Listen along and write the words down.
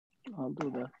I'll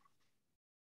do that.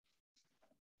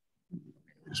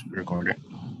 Just recording.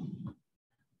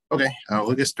 Okay,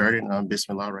 we'll get started.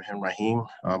 Bismillah ar-Rahman Rahim.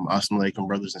 Assalamu alaikum,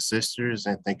 brothers and sisters,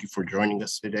 and thank you for joining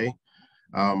us today.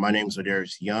 My name is Dr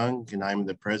Young, and I'm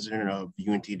the president of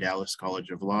UNT Dallas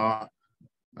College of Law,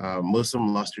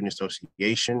 Muslim Law Student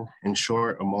Association, in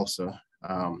short, AMOLSA.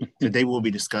 Today we'll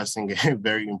be discussing a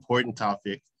very important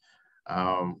topic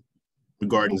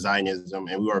regarding Zionism,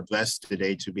 and we are blessed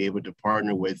today to be able to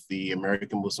partner with the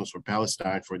American Muslims for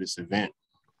Palestine for this event.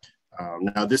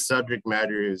 Now, the subject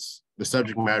matter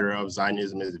of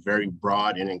Zionism is very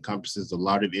broad and encompasses a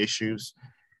lot of issues.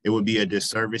 It would be a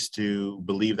disservice to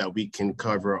believe that we can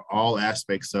cover all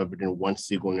aspects of it in one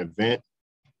single event.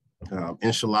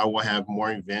 Inshallah, we'll have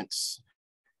more events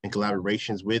and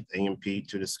collaborations with AMP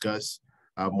to discuss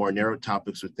more narrow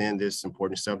topics within this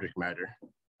important subject matter.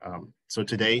 So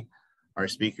today, our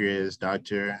speaker is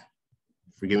Dr.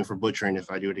 Forgive me for butchering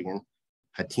if I do it again,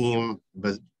 Hatem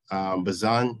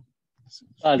Bazian,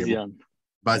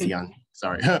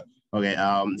 sorry. Okay,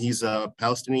 he's a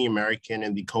Palestinian American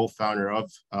and the co-founder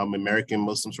of American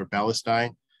Muslims for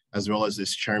Palestine, as well as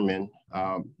its chairman.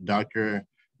 Dr.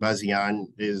 Bazian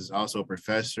is also a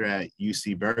professor at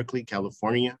UC Berkeley,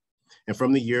 California. And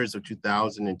from the years of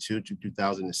 2002 to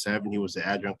 2007, he was an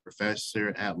adjunct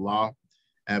professor at law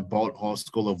at Boalt Hall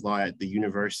School of Law at the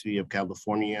University of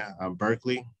California,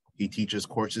 Berkeley. He teaches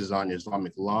courses on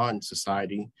Islamic law and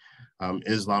society,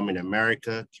 Islam in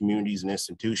America, communities and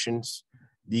institutions,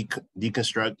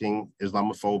 deconstructing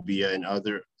Islamophobia and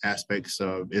other aspects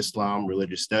of Islam,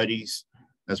 religious studies,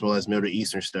 as well as Middle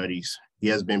Eastern studies. He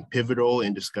has been pivotal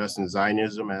in discussing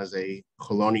Zionism as a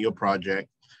colonial project.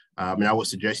 And I would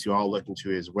suggest you all look into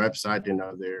his website and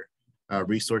other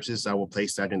resources. I will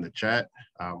place that in the chat.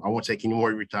 I won't take any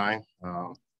more of your time.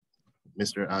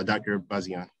 Dr.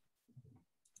 Bazian.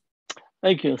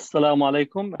 Thank you. Assalamu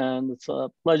alaikum. And it's a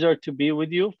pleasure to be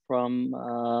with you from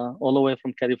all the way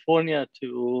from California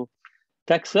to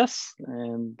Texas.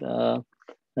 And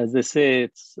as they say,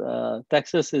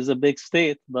 Texas is a big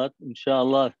state, but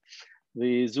inshallah,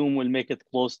 the Zoom will make it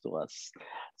close to us.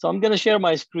 So I'm going to share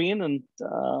my screen and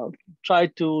try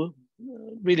to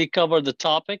really cover the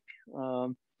topic.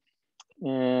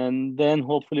 And then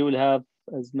hopefully we'll have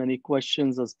as many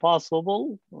questions as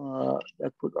possible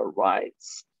that would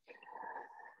arise.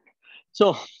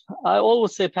 So I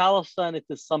always say Palestine, it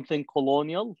is something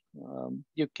colonial.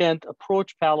 You can't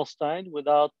approach Palestine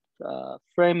without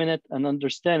framing it and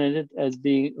understanding it as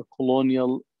being a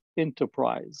colonial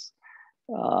enterprise.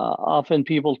 Often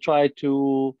people try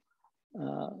to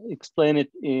explain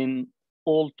it in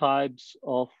all types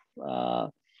of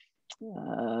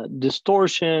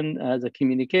distortion as a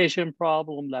communication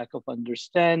problem, lack of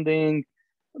understanding,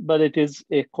 but it is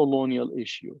a colonial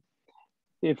issue.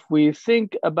 If we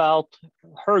think about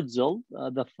Herzl,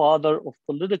 the father of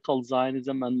political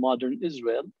Zionism and modern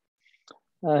Israel,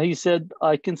 he said,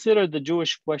 I consider the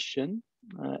Jewish question,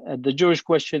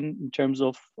 in terms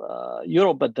of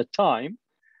Europe at the time,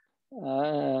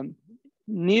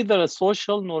 neither a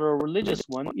social nor a religious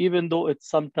one, even though it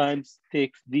sometimes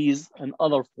takes these and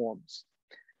other forms.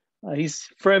 He's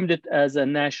framed it as a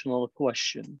national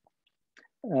question.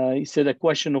 He said a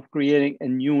question of creating a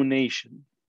new nation,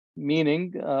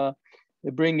 meaning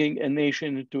bringing a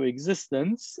nation into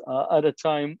existence at a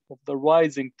time of the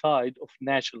rising tide of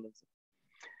nationalism.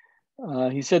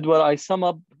 He said, were I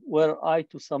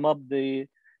to sum up the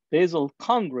Basel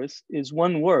Congress is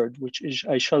one word, which is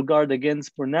I shall guard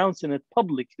against pronouncing it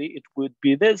publicly, it would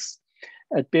be this: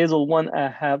 at Basel I, I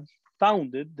have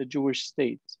founded the Jewish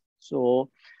state. So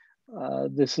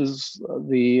this is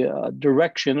the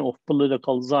direction of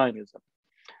political Zionism.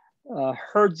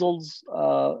 Herzl's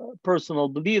personal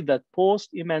belief that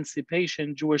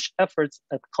post-emancipation Jewish efforts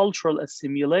at cultural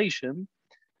assimilation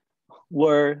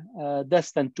were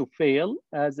destined to fail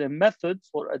as a method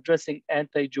for addressing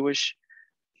anti-Jewish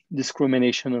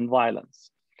discrimination and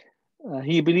violence.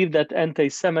 He believed that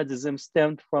anti-Semitism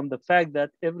stemmed from the fact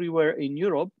that everywhere in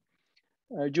Europe,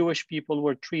 Jewish people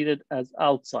were treated as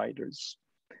outsiders.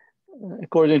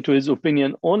 According to his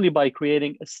opinion, only by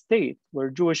creating a state where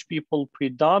Jewish people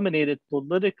predominated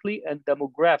politically and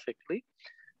demographically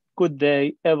could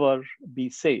they ever be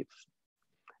safe.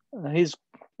 His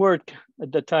work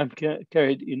at the time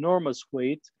carried enormous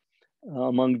weight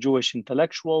among Jewish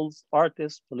intellectuals,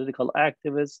 artists, political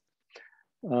activists,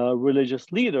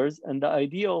 religious leaders, and the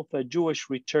idea of a Jewish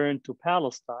return to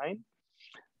Palestine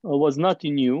was not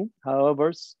new.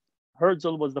 However,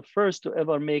 Herzl was the first to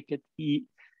ever make it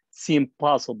seem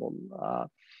possible.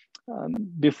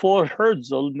 Before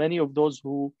Herzl, many of those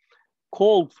who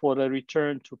called for a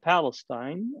return to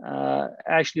Palestine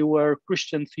actually were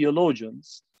Christian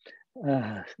theologians,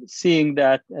 seeing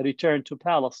that a return to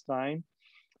Palestine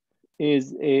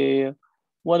is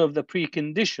one of the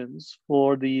preconditions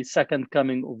for the second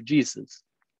coming of Jesus,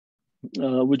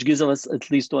 which gives us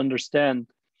at least to understand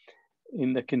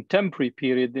in the contemporary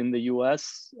period in the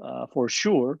US, for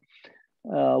sure,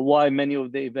 why many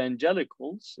of the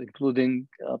evangelicals, including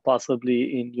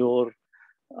possibly in your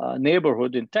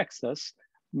neighborhood in Texas,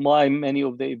 why many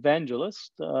of the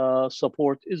evangelists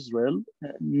support Israel,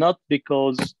 not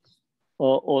because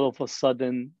all of a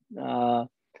sudden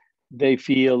they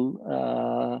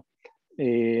feel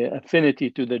a affinity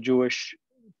to the Jewish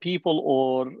people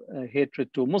or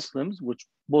hatred to Muslims, which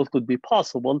both could be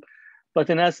possible. But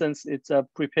in essence, it's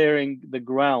preparing the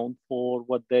ground for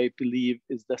what they believe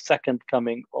is the second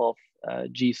coming of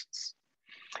Jesus.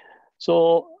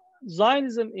 So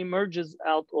Zionism emerges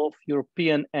out of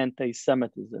European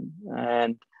anti-Semitism.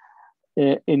 And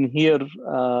in here,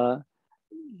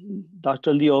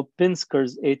 Dr. Leo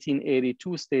Pinsker's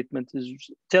 1882 statement is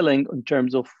telling in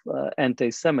terms of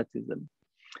anti-Semitism.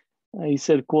 He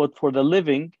said, quote, "For the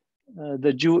living,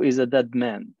 the Jew is a dead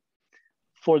man.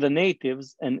 For the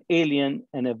natives, an alien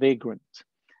and a vagrant.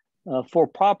 For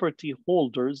property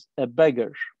holders, a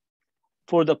beggar.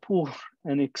 For the poor,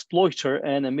 an exploiter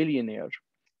and a millionaire.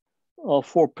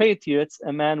 For patriots,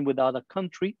 a man without a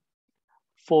country.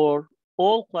 For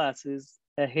all classes,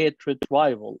 a hatred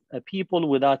rival. A people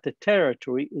without a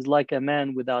territory is like a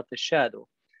man without a shadow,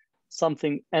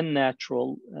 something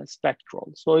unnatural,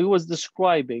 spectral." So he was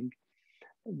describing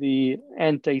the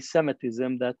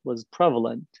anti-Semitism that was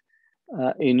prevalent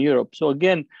in Europe. So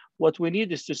again, what we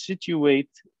need is to situate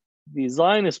the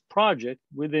Zionist project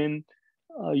within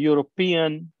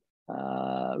European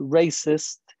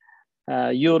racist,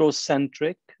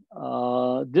 Eurocentric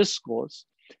discourse.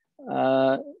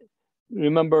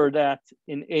 Remember that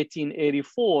in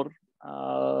 1884,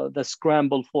 the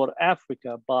scramble for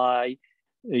Africa by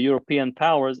European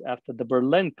powers after the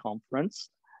Berlin Conference,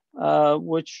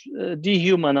 which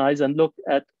dehumanized and looked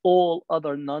at all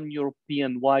other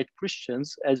non-European white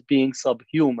Christians as being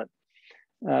subhuman.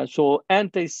 So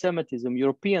anti-Semitism,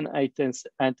 European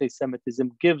anti-Semitism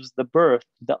gives the birth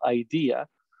to the idea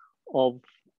of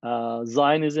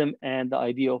Zionism and the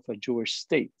idea of a Jewish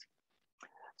state.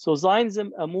 So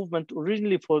Zionism, a movement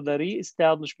originally for the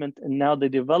re-establishment and now the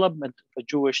development of a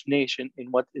Jewish nation in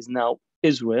what is now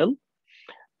Israel.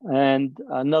 And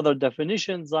another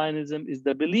definition, Zionism is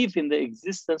the belief in the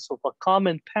existence of a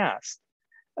common past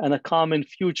and a common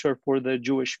future for the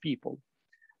Jewish people.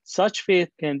 Such faith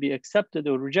can be accepted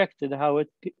or rejected,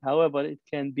 however, it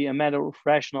can be a matter of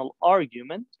rational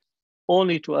argument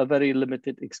only to a very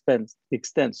limited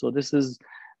extent. So this is,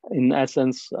 in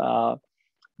essence,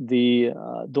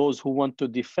 those who want to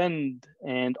defend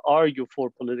and argue for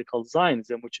political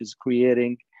Zionism, which is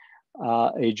creating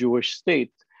a Jewish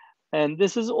state. And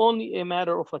this is only a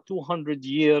matter of a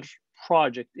 200-year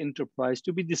project enterprise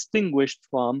to be distinguished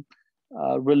from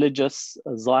religious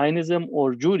Zionism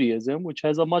or Judaism, which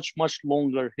has a much, much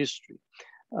longer history.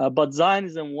 But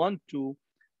Zionism want to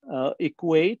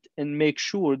equate and make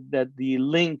sure that the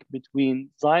link between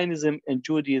Zionism and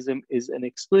Judaism is an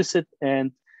explicit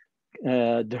and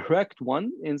direct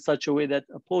one, in such a way that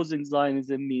opposing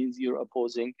Zionism means you're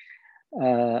opposing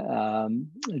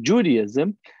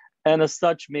Judaism, and as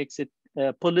such makes it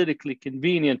politically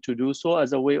convenient to do so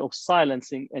as a way of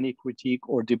silencing any critique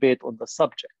or debate on the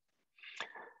subject.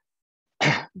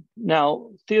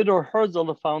 Now, Theodore Herzl,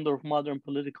 the founder of modern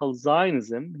political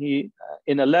Zionism, he,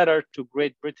 in a letter to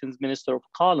Great Britain's Minister of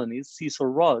Colonies, Cecil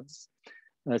Rhodes,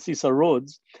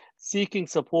 seeking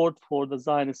support for the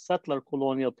Zionist settler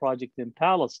colonial project in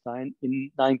Palestine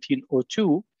in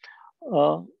 1902,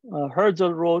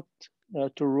 Herzl wrote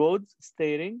to Rhodes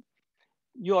stating,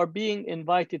 "You are being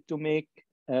invited to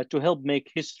help make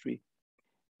history.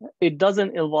 It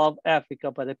doesn't involve Africa,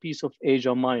 but a piece of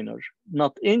Asia Minor,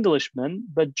 not Englishmen,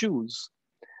 but Jews.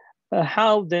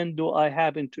 How then do I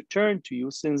happen to turn to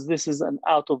you, since this is an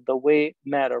out-of-the-way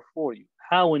matter for you?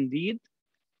 How indeed?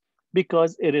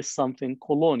 Because it is something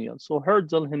colonial." So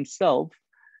Herzl himself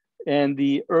and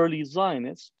the early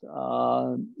Zionists,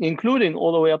 including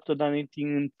all the way up to the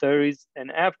 1930s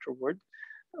and afterward,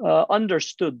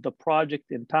 understood the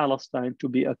project in Palestine to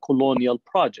be a colonial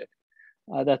project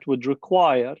that would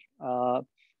require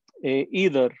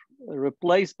either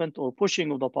replacement or pushing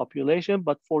of the population,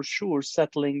 but for sure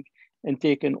settling and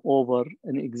taking over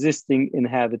an existing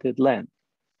inhabited land.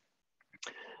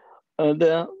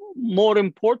 The more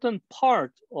important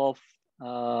part of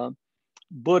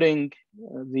putting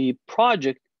the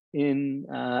project in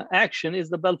action is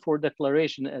the Balfour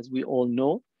Declaration, as we all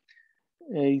know.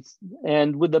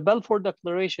 And with the Balfour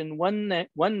Declaration,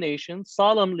 one nation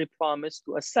solemnly promised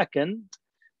to a second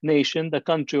nation the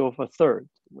country of a third,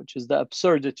 which is the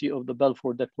absurdity of the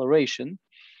Balfour Declaration.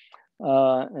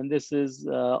 And this is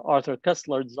Arthur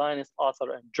Koestler, Zionist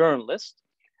author and journalist.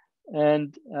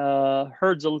 And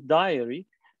Herzl's diary: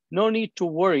 no need to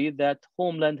worry that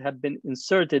homeland have been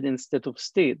inserted instead of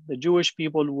state. The Jewish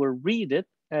people will read it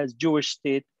as Jewish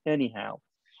state anyhow,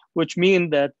 which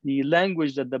means that the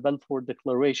language that the Balfour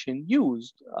Declaration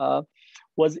used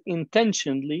was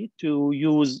intentionally to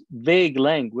use vague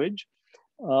language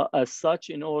as such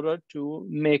in order to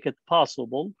make it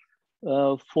possible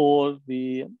for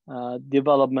the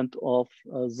development of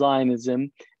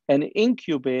Zionism and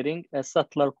incubating a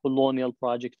settler colonial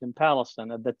project in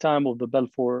Palestine. At the time of the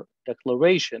Balfour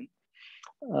Declaration,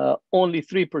 only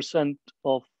 3%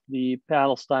 of the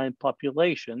Palestine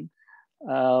population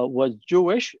was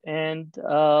Jewish, and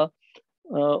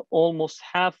almost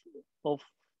half of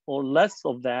or less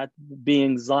of that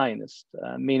being Zionist,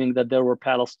 meaning that there were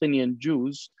Palestinian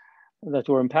Jews that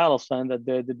were in Palestine that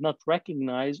they did not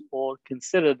recognize or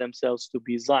consider themselves to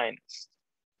be Zionists.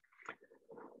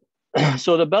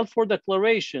 So the Balfour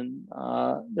Declaration,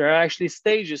 there are actually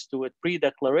stages to it: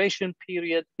 pre-declaration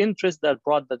period, interest that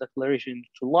brought the declaration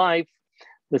to life,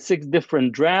 the 6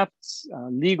 different drafts,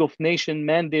 League of Nations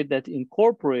mandate that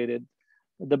incorporated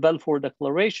the Balfour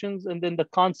Declarations, and then the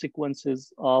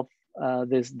consequences of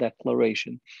this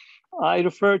declaration. I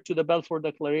refer to the Balfour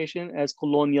Declaration as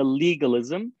colonial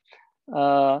legalism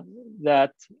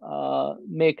that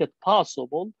make it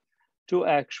possible to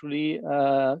actually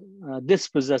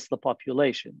dispossess the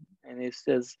population. And it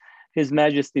says, His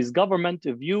Majesty's government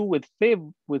view with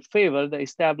favor the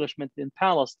establishment in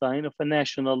Palestine of a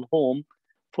national home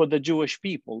for the Jewish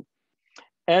people,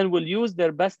 and will use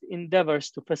their best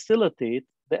endeavors to facilitate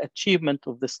the achievement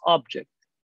of this object.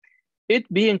 It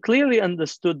being clearly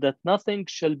understood that nothing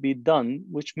shall be done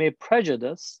which may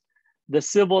prejudice the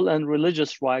civil and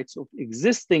religious rights of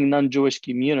existing non-Jewish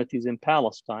communities in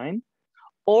Palestine,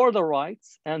 or the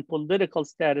rights and political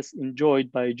status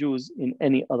enjoyed by Jews in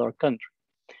any other country.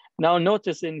 Now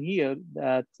notice in here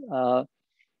that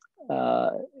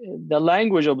the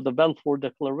language of the Balfour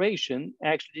Declaration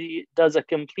actually does a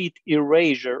complete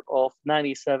erasure of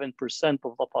 97%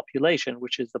 of the population,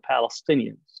 which is the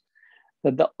Palestinians.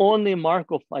 That the only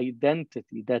mark of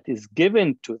identity that is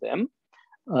given to them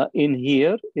in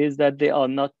here is that they are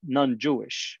not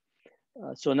non-Jewish.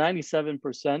 So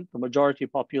 97%, the majority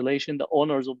population, the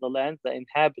owners of the land, the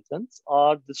inhabitants,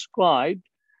 are described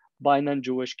by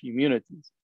non-Jewish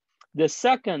communities. The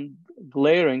second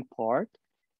glaring part,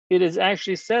 it is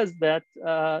actually says that,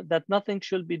 that nothing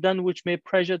should be done which may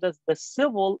prejudice the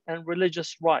civil and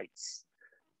religious rights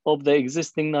of the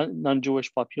existing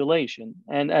non-Jewish population.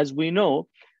 And as we know,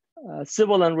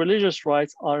 civil and religious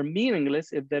rights are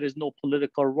meaningless if there is no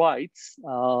political rights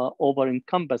over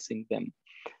encompassing them.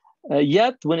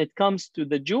 Yet, when it comes to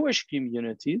the Jewish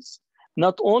communities,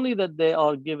 not only that they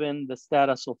are given the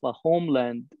status of a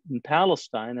homeland in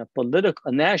Palestine,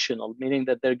 a national, meaning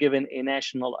that they're given a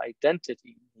national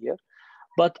identity here,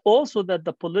 but also that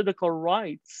the political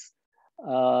rights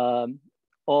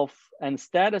and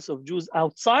status of Jews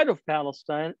outside of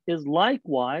Palestine is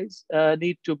likewise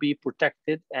need to be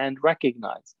protected and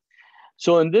recognized.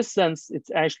 So in this sense,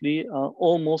 it's actually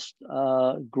almost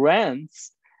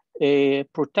grants a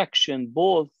protection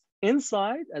both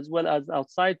inside as well as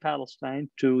outside Palestine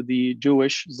to the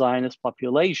Jewish Zionist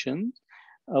population,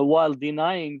 while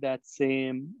denying that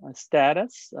same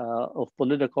status of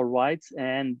political rights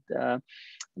and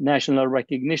national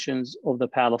recognitions of the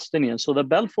Palestinians. So the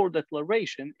Balfour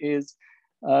Declaration is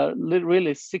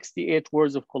really 68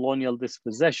 words of colonial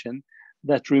dispossession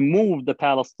that remove the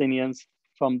Palestinians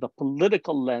from the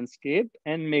political landscape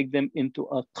and make them into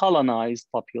a colonized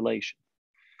population.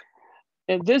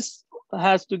 And this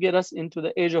has to get us into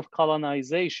the age of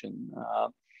colonization.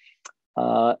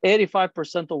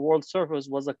 85% of world surface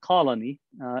was a colony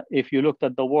if you looked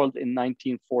at the world in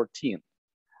 1914.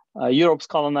 Europe's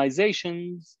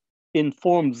colonizations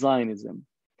informed Zionism,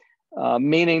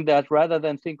 meaning that rather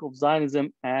than think of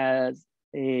Zionism as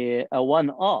a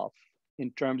one-off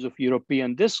in terms of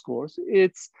European discourse,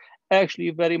 it's actually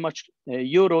very much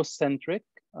a Eurocentric,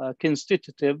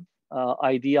 constitutive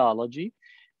ideology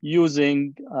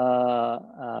using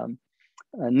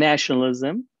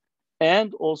nationalism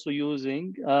and also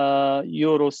using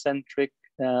Eurocentric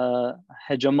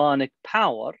hegemonic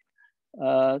power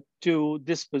to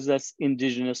dispossess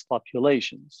indigenous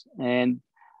populations. And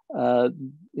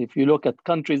If you look at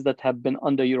countries that have been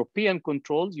under European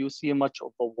controls, you see much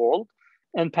of the world,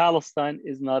 and Palestine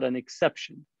is not an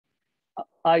exception.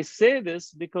 I say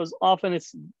this because often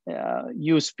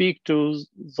you speak to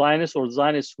Zionists or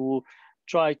Zionists who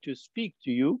try to speak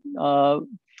to you,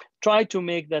 try to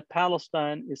make that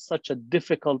Palestine is such a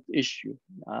difficult issue.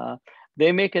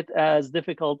 They make it as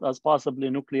difficult as possibly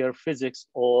nuclear physics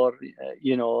or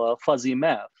fuzzy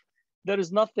math. There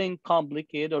is nothing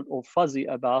complicated or fuzzy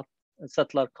about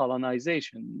settler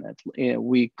colonization.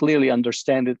 We clearly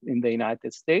understand it in the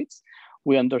United States.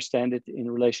 We understand it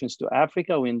in relations to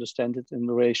Africa. We understand it in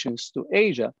relations to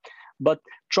Asia. But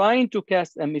trying to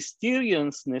cast a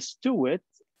mysteriousness to it,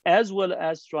 as well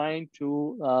as trying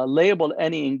to label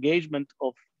any engagement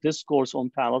of discourse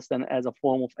on Palestine as a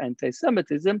form of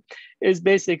anti-Semitism, is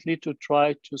basically to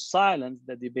try to silence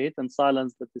the debate and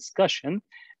silence the discussion,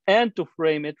 and to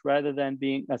frame it, rather than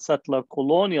being a settler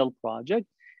colonial project,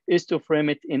 is to frame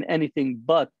it in anything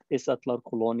but a settler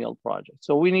colonial project.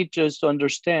 So we need just to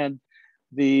understand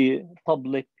the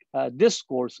public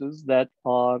discourses that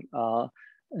are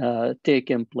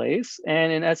taking place.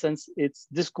 And in essence, it's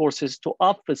discourses to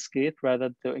obfuscate rather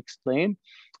than to explain.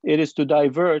 It is to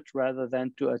divert rather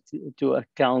than to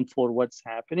account for what's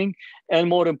happening. And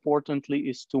more importantly,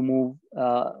 is to move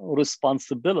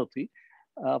responsibility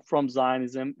from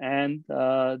Zionism and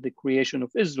the creation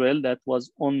of Israel that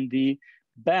was on the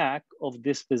back of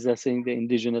dispossessing the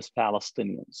indigenous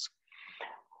Palestinians.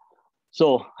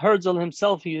 So Herzl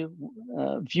himself, he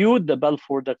viewed the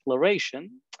Balfour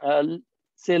Declaration,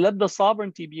 say, let the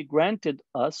sovereignty be granted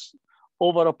us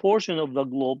over a portion of the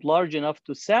globe large enough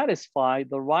to satisfy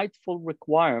the rightful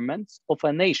requirements of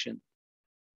a nation.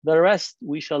 The rest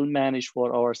we shall manage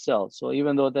for ourselves. So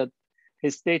even though that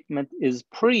his statement is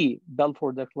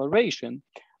pre-Balfour Declaration,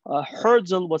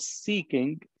 Herzl was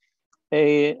seeking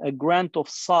a grant of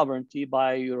sovereignty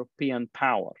by European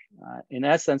power. In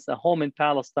essence, a home in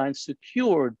Palestine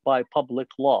secured by public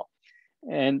law.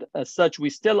 And as such, we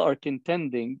still are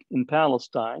contending in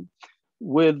Palestine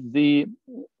with the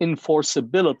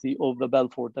enforceability of the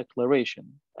Balfour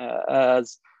Declaration.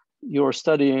 As you're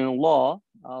studying law,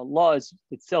 law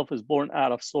itself is born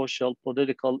out of social,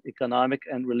 political, economic,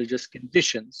 and religious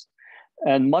conditions.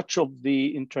 And much of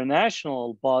the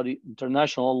international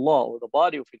law, or the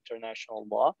body of international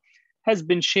law, has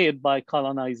been shaped by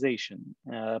colonization.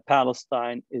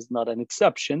 Palestine is not an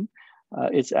exception.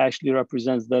 It actually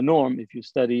represents the norm. If you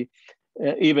study,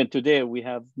 even today, we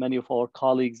have many of our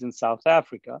colleagues in South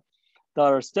Africa that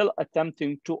are still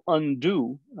attempting to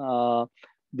undo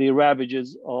the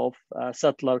ravages of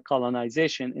settler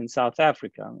colonization in South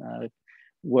Africa,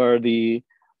 where the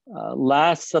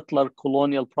last settler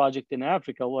colonial project in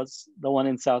Africa was the one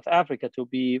in South Africa to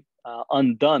be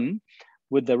undone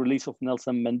with the release of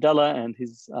Nelson Mandela and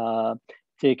his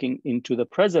taking into the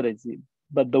presidency.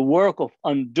 But the work of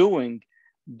undoing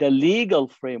the legal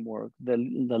framework, the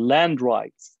land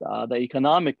rights, the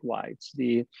economic rights,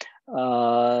 the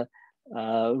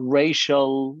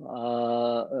racial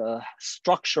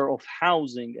structure of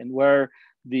housing, and where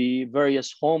the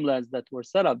various homelands that were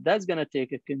set up, that's going to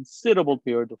take a considerable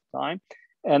period of time.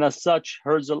 And as such,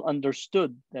 Herzl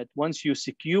understood that once you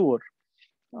secure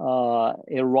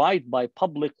a right by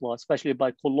public law, especially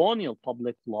by colonial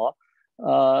public law,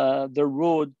 the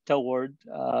road toward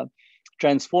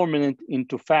transforming it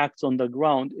into facts on the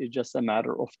ground is just a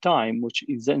matter of time, which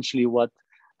is essentially what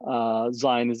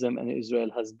Zionism and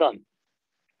Israel has done.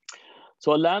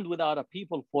 So a land without a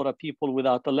people for a people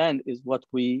without a land is what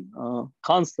we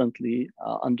constantly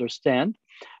understand.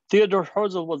 Theodor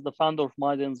Herzl was the founder of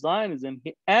modern Zionism.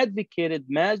 He advocated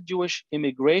mass Jewish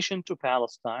immigration to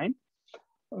Palestine.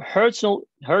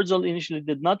 Herzl initially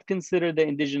did not consider the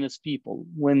indigenous people.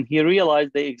 When he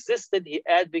realized they existed, he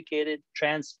advocated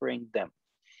transferring them.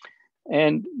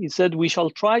 And he said, we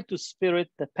shall try to spirit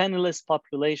the penniless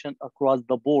population across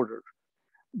the border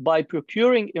by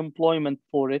procuring employment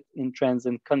for it in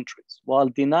transit countries while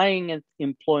denying it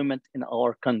employment in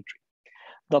our country.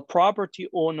 The property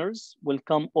owners will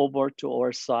come over to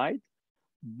our side.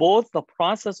 Both the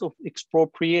process of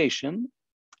expropriation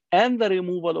and the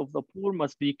removal of the poor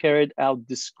must be carried out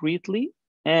discreetly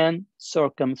and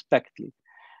circumspectly.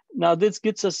 Now, this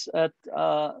gets us at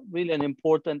really an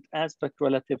important aspect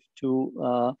relative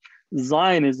to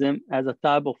Zionism as a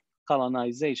type of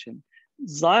colonization.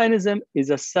 Zionism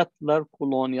is a settler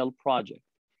colonial project.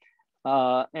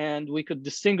 And we could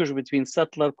distinguish between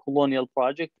settler colonial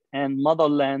project and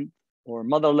motherland or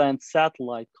motherland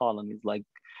satellite colonies like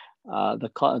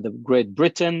the Great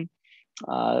Britain,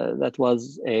 that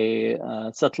was a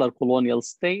settler colonial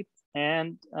state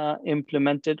and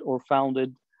implemented or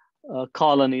founded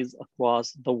colonies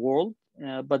across the world,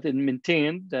 but it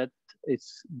maintained that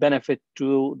its benefit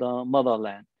to the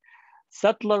motherland.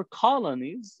 Settler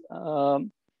colonies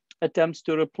attempts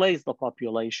to replace the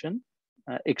population,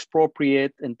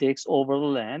 expropriate and takes over the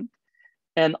land,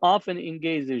 and often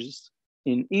engages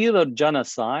in either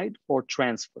genocide or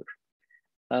transfer.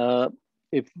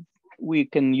 If we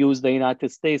can use the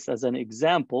United States as an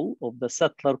example of the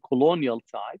settler colonial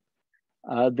type,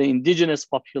 the indigenous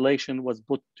population was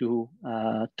put to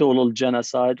total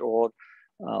genocide or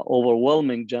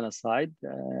overwhelming genocide.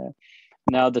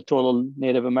 Now the total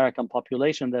Native American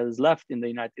population that is left in the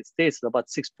United States is about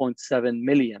 6.7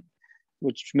 million,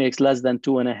 which makes less than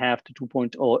 2.5 to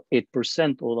 2.08%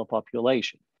 of the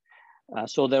population.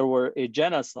 So there were a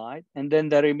genocide, and then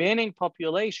the remaining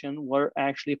population were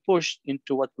actually pushed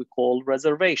into what we call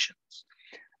reservations.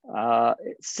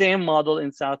 Same model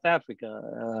in South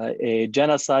Africa, a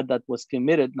genocide that was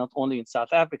committed not only in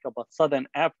South Africa, but Southern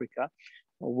Africa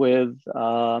with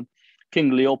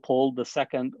King Leopold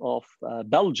II of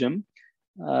Belgium,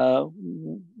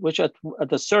 which at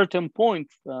a certain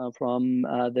point from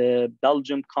the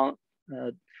Belgian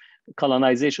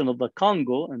colonization of the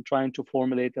Congo and trying to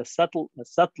formulate a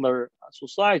settler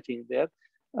society there,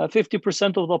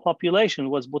 50% of the population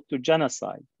was put to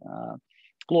genocide,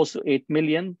 close to 8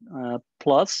 million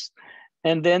plus.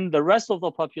 And then the rest of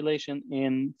the population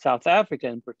in South Africa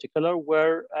in particular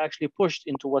were actually pushed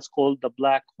into what's called the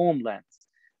Black homelands,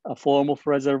 a form of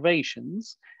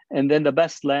reservations. And then the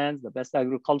best lands, the best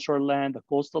agricultural land, the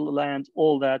coastal lands,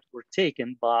 all that were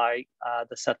taken by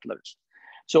the settlers.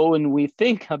 So when we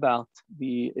think about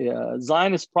the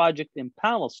Zionist project in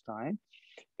Palestine,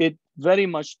 it very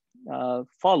much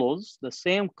follows the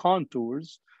same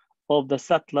contours of the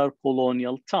settler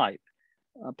colonial type.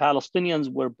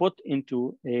 Palestinians were put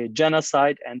into a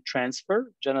genocide and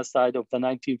transfer, genocide of the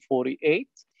 1948.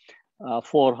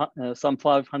 Some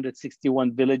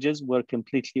 561 villages were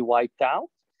completely wiped out.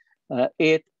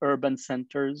 8 urban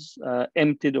centers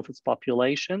emptied of its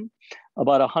population,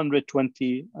 about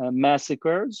 120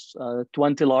 massacres,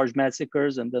 20 large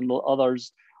massacres, and then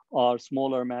others are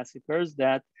smaller massacres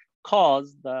that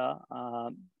caused the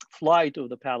flight of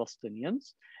the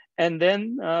Palestinians, and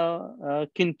then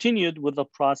continued with the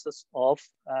process of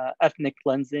ethnic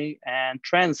cleansing and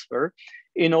transfer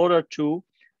in order to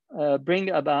bring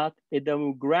about a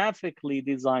demographically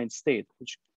designed state,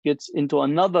 which gets into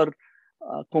another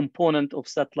component of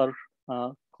settler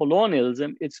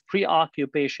colonialism. It's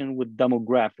preoccupation with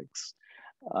demographics.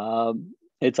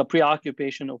 It's a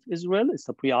preoccupation of Israel. It's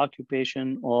a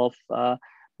preoccupation of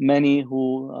many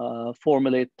who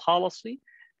formulate policy.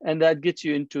 And that gets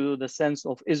you into the sense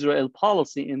of Israel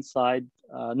policy inside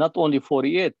not only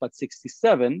 48, but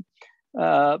 67,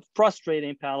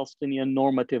 frustrating Palestinian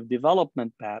normative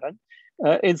development pattern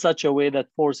in such a way that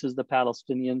forces the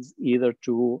Palestinians either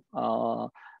to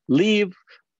leave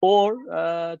or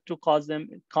to cause them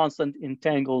constant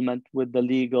entanglement with the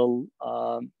legal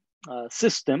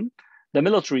system, the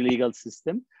military legal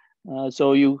system.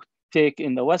 So you take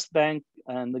in the West Bank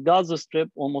and the Gaza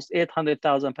Strip, almost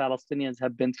 800,000 Palestinians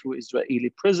have been through Israeli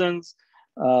prisons,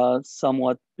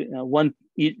 somewhat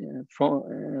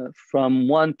from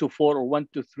 1 to 4 or 1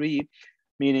 to 3,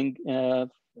 meaning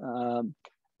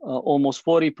almost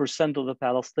 40% of the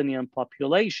Palestinian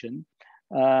population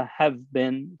have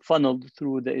been funneled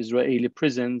through the Israeli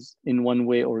prisons in one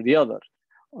way or the other.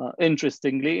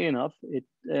 Interestingly enough,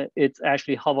 it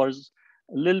actually hovers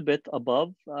a little bit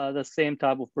above the same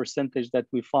type of percentage that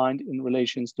we find in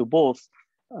relations to both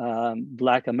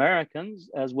Black Americans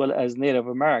as well as Native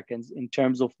Americans in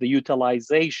terms of the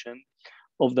utilization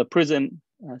of the prison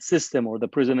system or the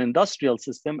prison industrial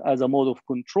system as a mode of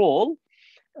control,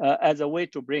 as a way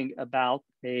to bring about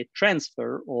a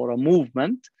transfer or a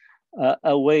movement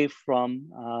away from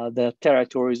the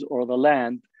territories or the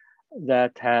land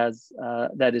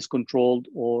that is controlled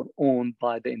or owned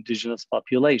by the indigenous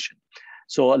population.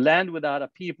 So a land without a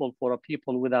people for a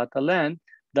people without a land,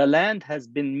 the land has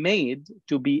been made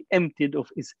to be emptied of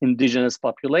its indigenous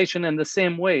population in the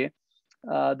same way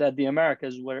that the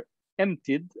Americas were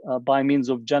emptied by means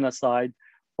of genocide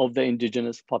of the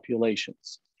indigenous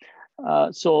populations.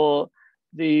 So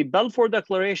the Balfour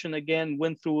Declaration, again,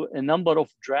 went through a number of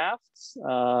drafts.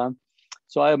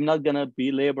 So I'm not going to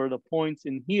belabor the points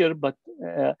in here, but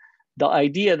the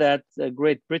idea that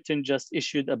Great Britain just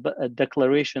issued a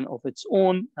declaration of its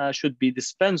own should be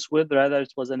dispensed with. Rather,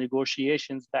 it was a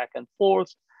negotiations back and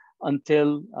forth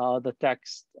until the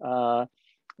text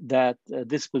that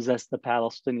dispossessed the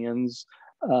Palestinians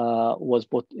was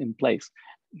put in place.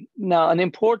 Now, an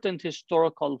important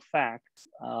historical fact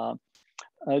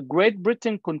Great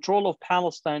Britain control of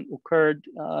Palestine occurred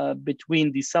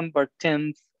between December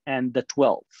 10th and the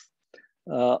 12th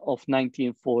of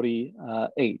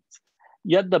 1948.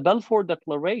 Yet the Balfour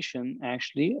Declaration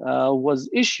actually was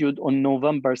issued on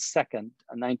November 2nd,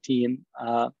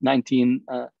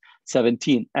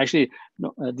 1917. Actually,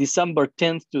 no, December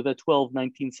 10th to the 12th,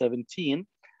 1917.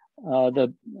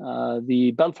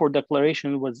 The Balfour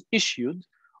Declaration was issued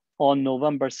on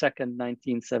November 2nd,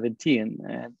 1917.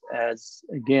 And as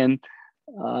again,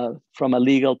 from a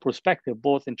legal perspective,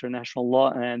 both international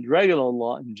law and regular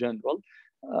law in general,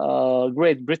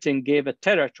 Great Britain gave a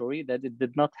territory that it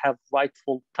did not have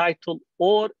rightful title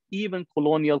or even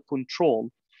colonial control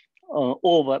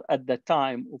over at the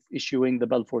time of issuing the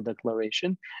Balfour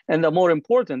Declaration. And the more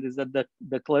important is that the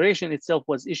declaration itself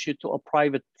was issued to a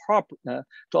private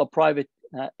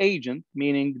agent,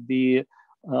 meaning the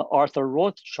Arthur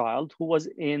Rothschild, who was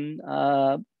in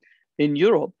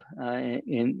Europe,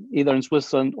 in either in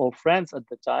Switzerland or France at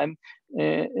the time,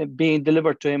 being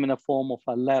delivered to him in a form of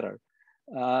a letter.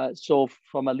 So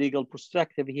from a legal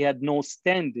perspective, he had no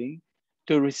standing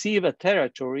to receive a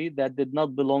territory that did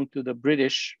not belong to the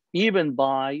British, even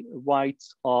by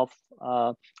rights of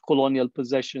colonial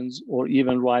possessions or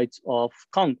even rights of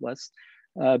conquest,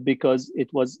 because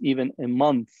it was even a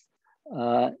month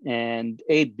and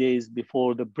 8 days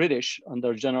before the British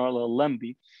under General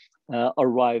Allenby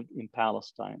arrived in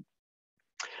Palestine.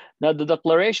 Now, the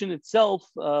declaration itself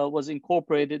was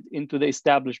incorporated into the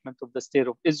establishment of the State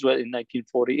of Israel in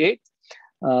 1948.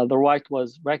 The right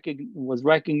was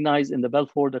recognized in the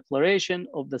Balfour Declaration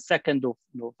of the 2nd of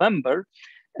November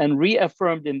and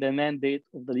reaffirmed in the mandate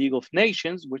of the League of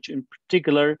Nations, which in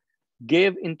particular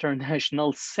gave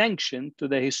international sanction to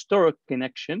the historic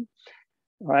connection.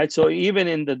 All right, so even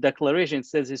in the declaration, it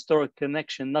says historic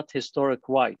connection, not historic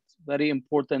right. Very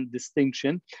important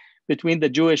distinction between the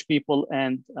Jewish people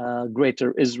and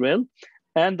Greater Israel,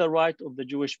 and the right of the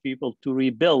Jewish people to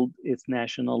rebuild its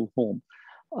national home.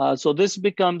 So this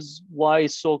becomes why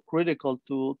it's so critical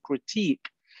to critique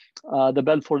the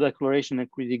Balfour Declaration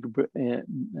and critique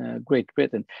Great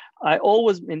Britain. I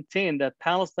always maintain that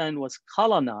Palestine was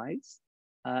colonized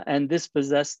and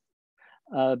dispossessed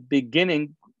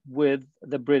beginning with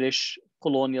the British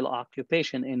colonial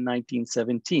occupation in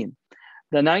 1917.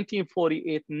 The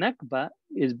 1948 Nakba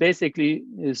is basically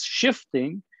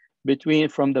shifting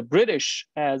from the British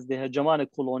as the hegemonic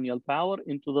colonial power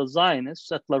into the Zionist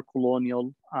settler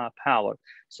colonial power.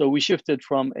 So we shifted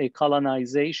from a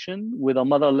colonization with a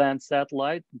motherland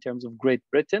satellite in terms of Great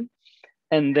Britain,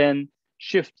 and then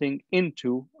shifting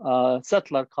into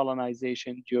settler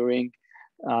colonization during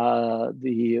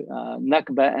the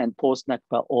Nakba and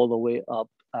post-Nakba all the way up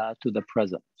to the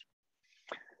present.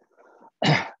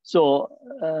 So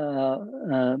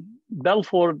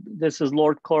Balfour, this is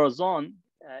Lord Curzon,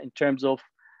 in terms of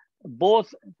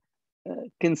both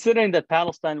considering that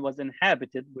Palestine was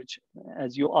inhabited, which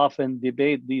as you often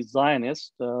debate these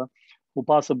Zionists who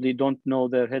possibly don't know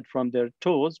their head from their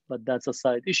toes, but that's a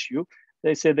side issue.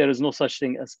 They say there is no such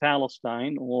thing as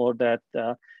Palestine, or that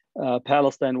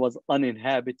Palestine was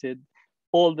uninhabited.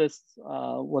 All this,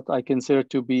 what I consider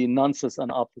to be nonsense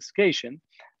and obfuscation.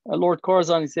 Lord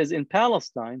Curzon says, in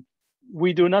Palestine,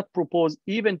 we do not propose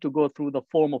even to go through the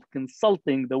form of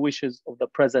consulting the wishes of the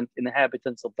present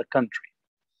inhabitants of the country.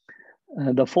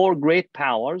 The four great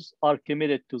powers are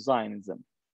committed to Zionism.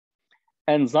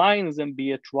 And Zionism,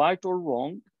 be it right or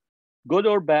wrong, good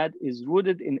or bad, is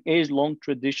rooted in age-long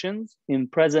traditions, in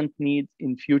present needs,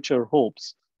 in future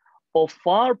hopes, of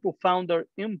far profounder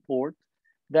import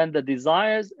than the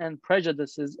desires and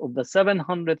prejudices of the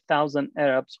 700,000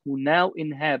 Arabs who now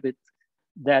inhabit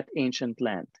that ancient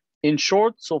land. In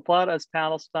short, so far as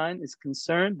Palestine is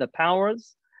concerned, the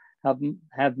powers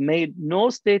have made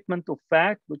no statement of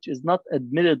fact which is not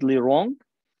admittedly wrong,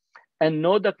 and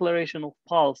no declaration of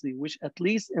policy which, at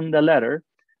least in the letter,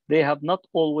 they have not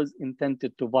always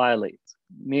intended to violate,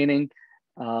 meaning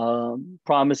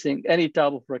promising any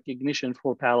type of recognition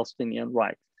for Palestinian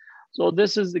rights. So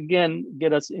this is, again,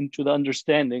 get us into the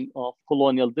understanding of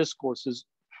colonial discourses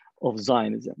of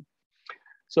Zionism.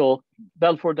 So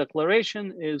Balfour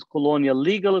Declaration is colonial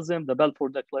legalism. The Balfour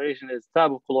Declaration is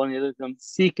type of colonialism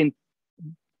seeking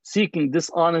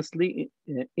dishonestly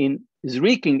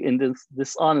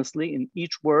dishonestly in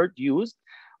each word used,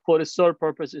 for its sole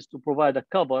purpose is to provide a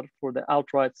cover for the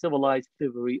outright civilized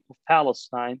slavery of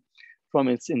Palestine from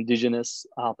its indigenous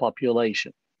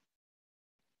population.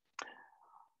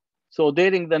 So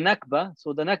dating the Nakba,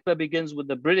 so the Nakba begins with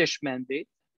the British mandate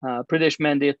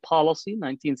policy,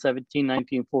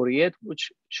 1917-1948,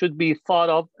 which should be thought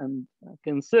of and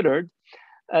considered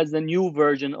as the new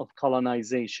version of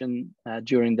colonization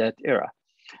during that era.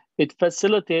 It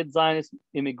facilitated Zionist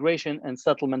immigration and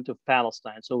settlement of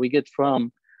Palestine. So we get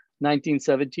from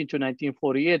 1917 to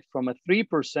 1948 from a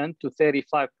 3% to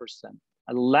 35%,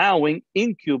 allowing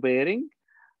incubating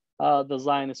the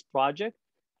Zionist project.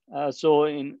 So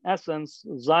in essence,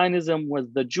 Zionism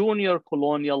was the junior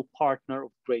colonial partner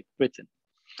of Great Britain,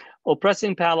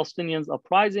 oppressing Palestinians,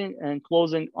 uprising and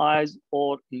closing eyes,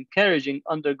 or encouraging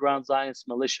underground Zionist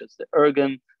militias, the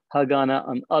Irgun, Haganah,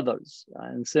 and others,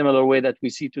 in similar way that we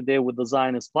see today with the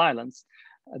Zionist violence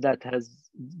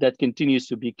that continues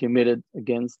to be committed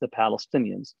against the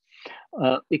Palestinians.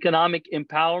 Economic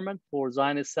empowerment for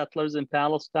Zionist settlers in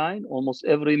Palestine. Almost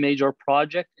every major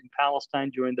project in Palestine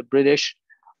during the British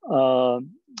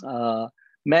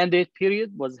mandate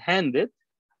period was handed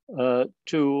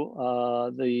to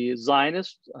the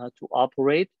Zionists to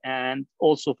operate, and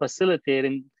also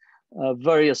facilitating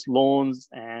various loans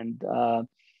and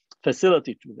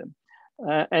facility to them.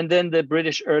 And then the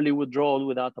British early withdrawal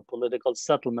without a political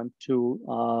settlement to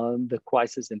the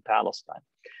crisis in Palestine.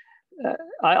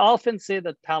 I often say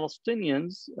that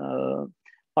Palestinians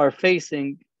are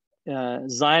facing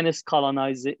Zionist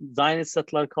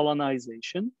settler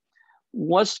colonization,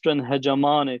 Western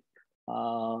hegemonic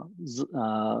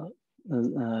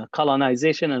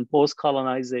colonization and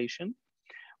post-colonization,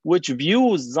 which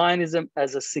views Zionism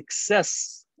as a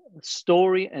success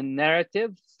story and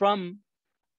narrative from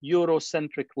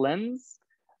Eurocentric lens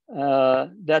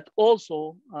that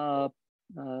also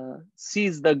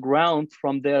sees the ground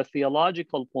from their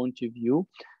theological point of view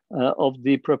of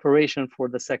the preparation for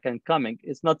the second coming.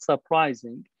 It's not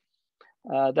surprising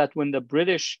that when the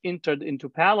British entered into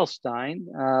Palestine,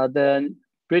 the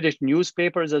British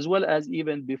newspapers, as well as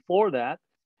even before that,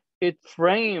 it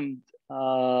framed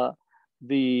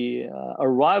the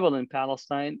arrival in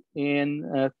Palestine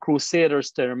in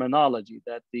Crusaders terminology,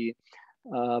 that the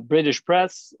British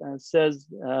press says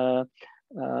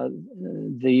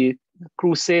the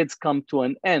Crusades come to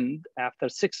an end after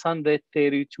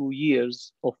 632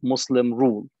 years of Muslim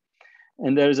rule.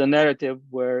 And there is a narrative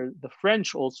where the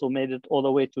French also made it all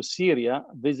the way to Syria,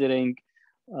 visiting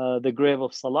the grave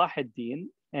of Salah ad-Din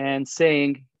and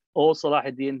saying, "Oh, Salah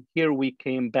ad-Din, here we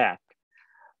came back."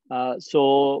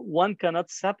 So one cannot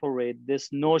separate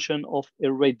this notion of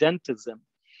irredentism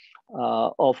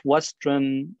of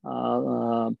Western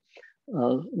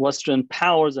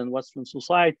powers and Western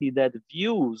society that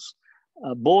views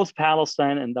both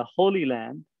Palestine and the Holy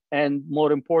Land, and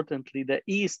more importantly, the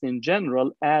East in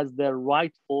general, as their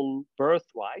rightful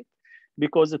birthright,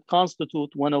 because it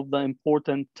constitutes one of the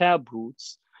important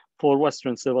taproots for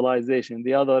Western civilization.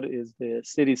 The other is the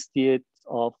city-state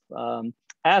of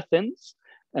Athens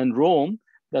and Rome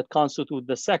that constitute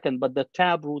the second, but the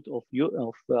taproot of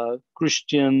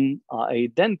Christian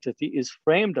identity is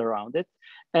framed around it.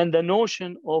 And the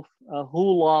notion of who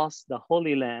lost the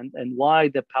Holy Land and why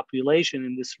the population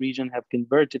in this region have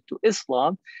converted to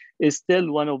Islam is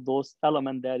still one of those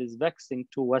elements that is vexing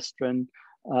to Western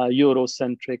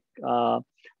Eurocentric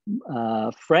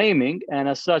framing. And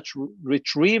as such,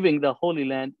 retrieving the Holy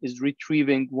Land is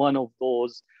retrieving one of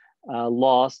those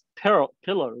lost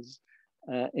pillars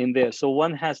in there. So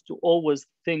one has to always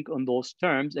think on those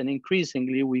terms, and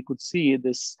increasingly we could see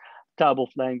this type of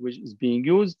language is being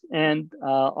used and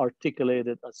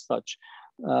articulated as such.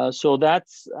 So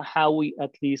that's how we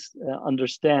at least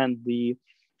understand the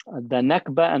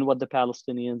Nakba and what the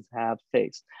Palestinians have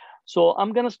faced. So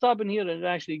I'm going to stop in here and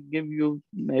actually give you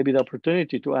maybe the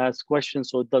opportunity to ask questions,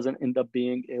 so it doesn't end up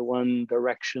being a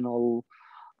one-directional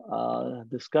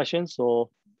discussion.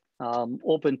 So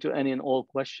open to any and all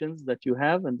questions that you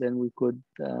have, and then we could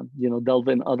delve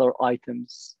in other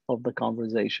items of the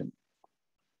conversation.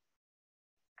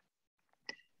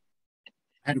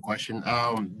 I had a question.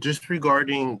 Just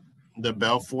regarding the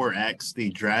Balfour Acts, the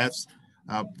drafts,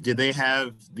 did they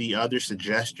have the other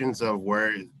suggestions of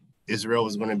where Israel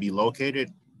is going to be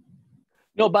located?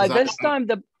 No, by this time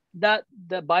that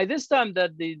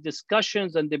the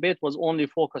discussions and debate was only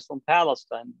focused on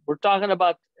Palestine. We're talking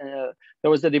about there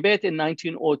was a debate in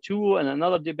 1902 and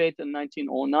another debate in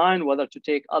 1909 whether to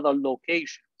take other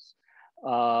locations,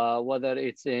 whether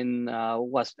it's in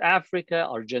West Africa,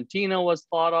 Argentina was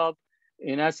thought of.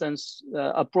 In essence,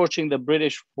 approaching the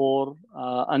British for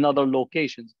another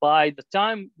locations. By the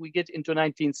time we get into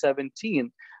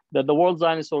 1917, that the World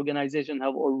Zionist Organization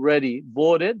have already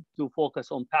voted to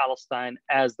focus on Palestine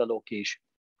as the location.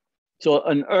 So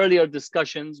an earlier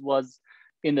discussions was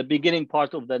in the beginning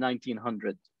part of the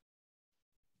 1900s.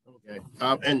 Okay.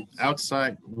 And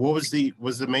outside, what was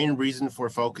the main reason for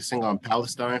focusing on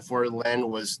Palestine for land?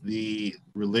 Was the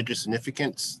religious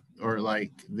significance or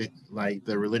like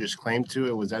the religious claim to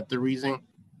it? Was that the reason?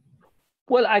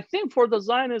 Well, I think for the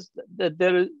Zionists that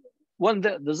there is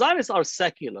the Zionists are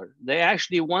secular. They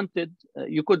actually wanted.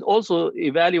 You could also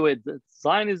evaluate that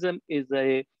Zionism is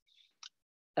a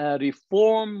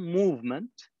reform movement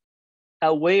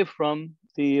away from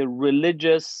the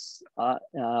religious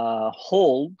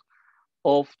hold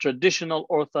of traditional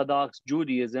Orthodox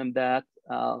Judaism that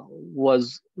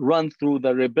was run through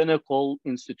the rabbinical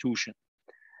institution.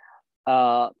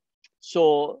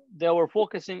 So they were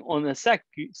focusing on a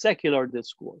secular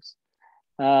discourse.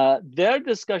 Their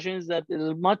discussion is that there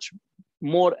is much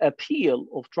more appeal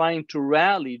of trying to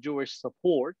rally Jewish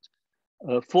support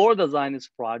for the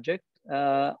Zionist project,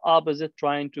 opposite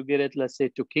trying to get it, let's say,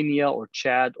 to Kenya or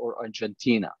Chad or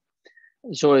Argentina.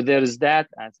 So there is that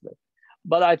aspect.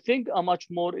 But I think a much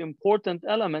more important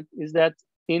element is that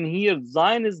in here,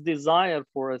 Zionist desire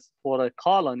for a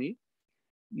colony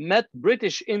met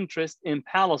British interest in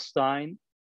Palestine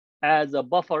as a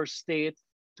buffer state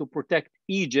to protect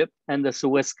Egypt and the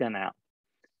Suez Canal.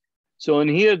 So in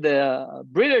here, the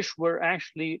British were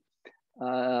actually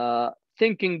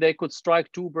thinking they could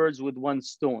strike two birds with one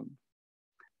stone.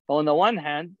 On the one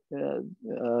hand,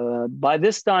 by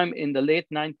this time in the late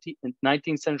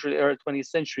 19th century, early 20th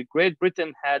century, Great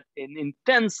Britain had an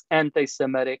intense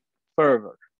anti-Semitic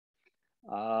fervor.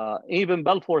 Even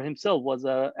Balfour himself was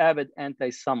an avid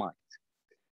anti-Semite.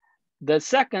 The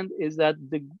second is that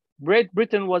Great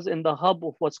Britain was in the hub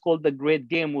of what's called the Great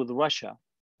Game with Russia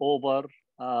over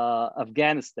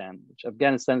Afghanistan, which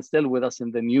Afghanistan is still with us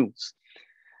in the news.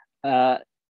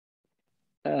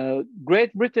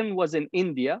 Great Britain was in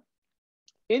India.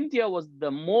 India was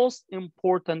the most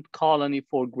important colony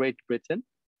for Great Britain.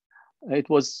 It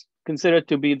was considered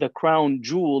to be the crown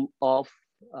jewel of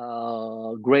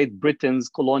Great Britain's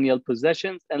colonial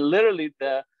possessions, and literally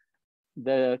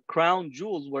the crown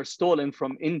jewels were stolen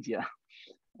from India,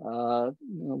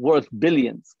 worth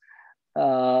billions.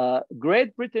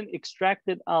 Great Britain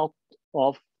extracted out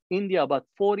of India about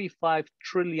 $45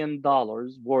 trillion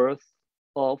worth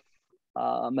of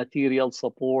material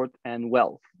support and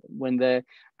wealth. When the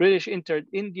British entered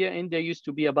India, India used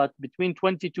to be about between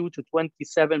 22 to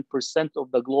 27% of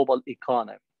the global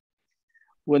economy.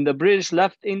 When the British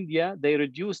left India, they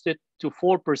reduced it to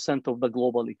 4% of the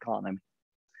global economy.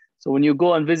 So when you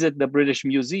go and visit the British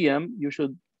Museum, you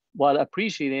should, while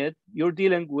appreciating it, you're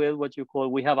dealing with what you call,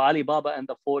 we have Alibaba and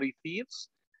the 40 Thieves.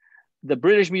 The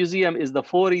British Museum is the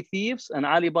 40 Thieves, and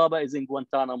Alibaba is in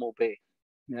Guantanamo Bay,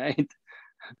 right?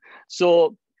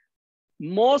 So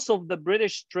most of the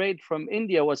British trade from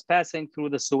India was passing through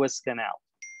the Suez Canal.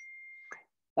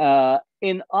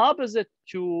 In opposite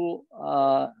to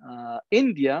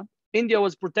India, India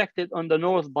was protected on the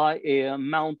north by a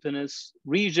mountainous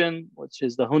region, which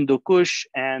is the Hindu Kush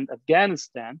and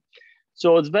Afghanistan.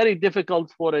 So it's very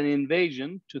difficult for an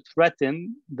invasion to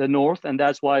threaten the north, and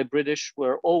that's why British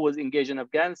were always engaged in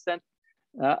Afghanistan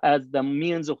as the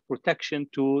means of protection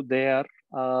to their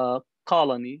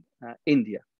colony,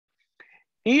 India.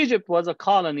 Egypt was a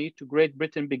colony to Great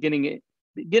Britain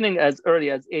beginning as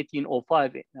early as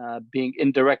 1805, being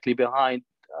indirectly behind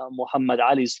Muhammad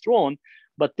Ali's throne,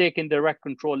 but taking direct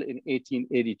control in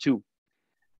 1882.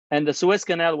 And the Suez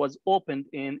Canal was opened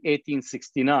in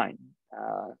 1869,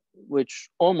 which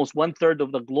almost 1/3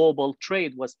 of the global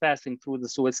trade was passing through the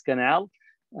Suez Canal,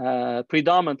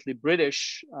 predominantly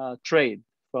British trade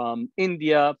from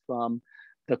India, from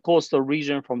the coastal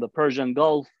region, from the Persian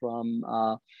Gulf, from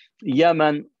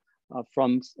Yemen,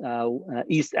 from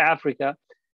East Africa.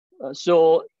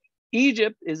 So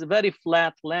Egypt is a very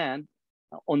flat land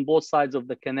on both sides of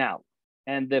the canal.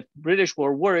 And the British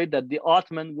were worried that the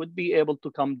Ottoman would be able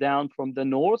to come down from the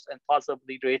north and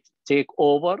possibly take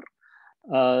over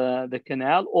the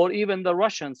canal, or even the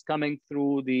Russians coming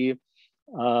through the,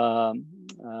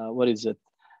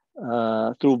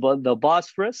 through the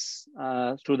Bosphorus,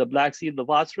 through the Black Sea, the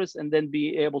Bosphorus, and then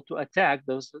be able to attack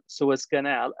the Suez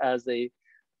Canal as a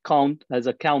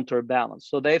counterbalance.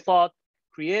 So they thought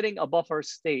creating a buffer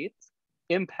state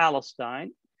in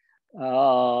Palestine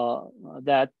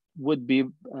that would be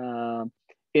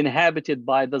inhabited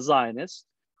by the Zionists,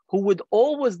 who would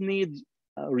always need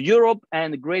Europe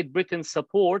and Great Britain's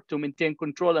support to maintain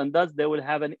control, and thus they will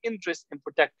have an interest in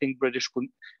protecting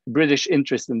British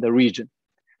interests in the region.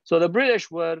 So the British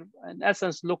were, in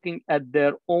essence, looking at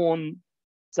their own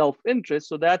self-interest.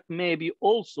 So that maybe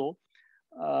also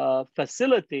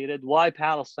facilitated why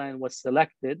Palestine was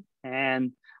selected.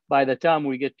 And by the time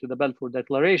we get to the Balfour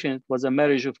Declaration, it was a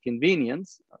marriage of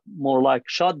convenience, more like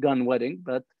shotgun wedding,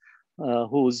 but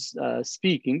who's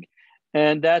speaking.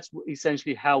 And that's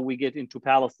essentially how we get into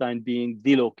Palestine being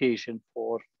the location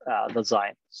for the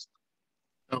Zionists.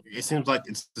 Okay. It seems like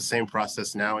it's the same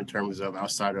process now in terms of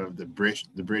outside of Great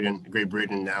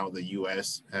Britain, now the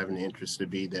U.S. having an interest to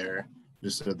be there.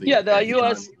 Just so the The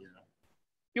economy,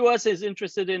 U.S. is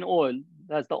interested in oil.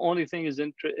 That's the only thing is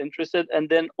interested, and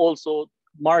then also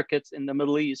markets in the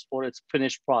Middle East for its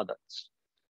finished products.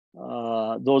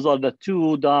 Those are the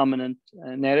two dominant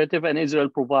narrative, and Israel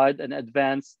provide an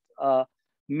advanced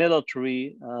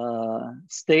military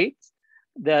state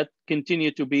that continue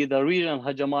to be the regional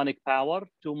hegemonic power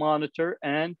to monitor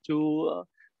and to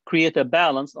create a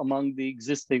balance among the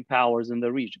existing powers in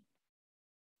the region.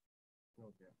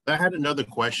 I had another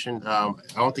question. I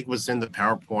don't think it was in the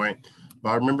PowerPoint, but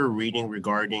I remember reading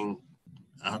regarding,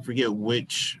 I forget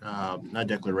which, not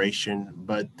declaration,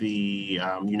 but the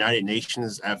United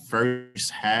Nations at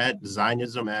first had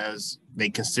Zionism as they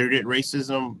considered it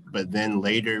racism, but then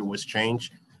later it was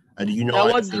changed. Do you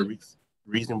know the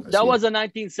reason? That was in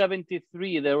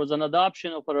 1973. There was an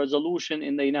adoption of a resolution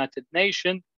in the United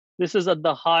Nations. This is at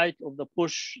the height of the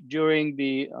push during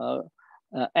the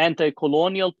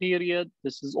anti-colonial period.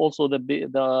 This is also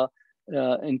the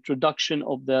introduction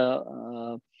of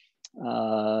the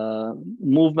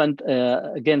movement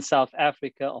against South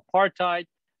Africa apartheid,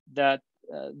 that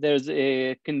there's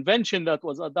a convention that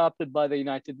was adopted by the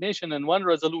United Nations, and one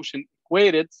resolution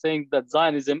equated saying that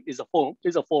Zionism is a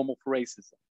form of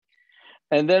racism.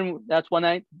 And then that's when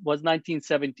was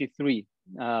 1973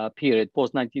 period,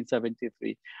 post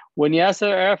 1973, when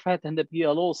Yasser Arafat and the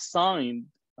PLO signed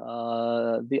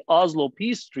the Oslo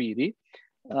Peace Treaty,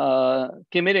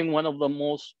 committing one of the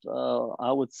most,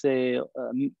 I would say,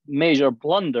 major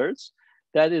blunders.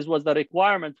 That was the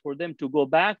requirement for them to go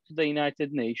back to the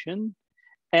United Nations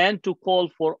and to call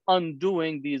for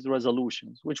undoing these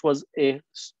resolutions, which was a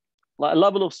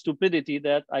level of stupidity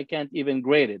that I can't even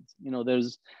grade it.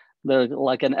 There's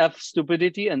like an F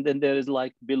stupidity, and then there is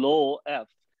like below F.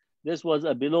 This was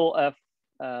a below F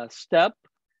step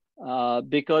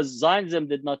because Zionism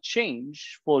did not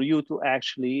change for you to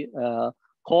actually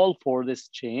call for this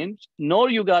change, nor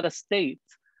you got a state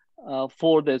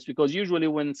for this, because usually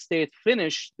when states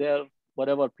finish their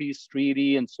whatever peace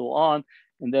treaty and so on,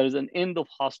 and there is an end of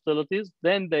hostilities,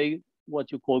 then they,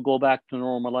 what you call, go back to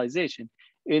normalization.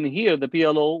 In here, the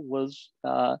PLO was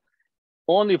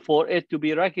only for it to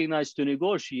be recognized to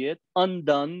negotiate,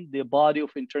 undone the body of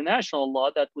international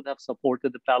law that would have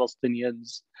supported the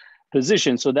Palestinians'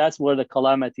 position. So that's where the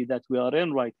calamity that we are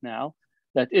in right now,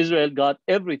 that Israel got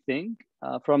everything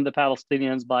from the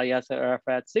Palestinians by Yasser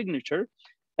Arafat's signature.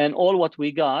 And all what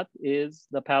we got is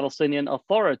the Palestinian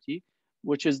Authority,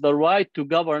 which is the right to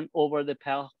govern over the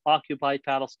occupied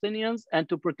Palestinians and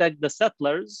to protect the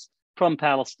settlers from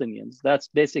Palestinians. That's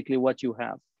basically what you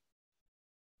have.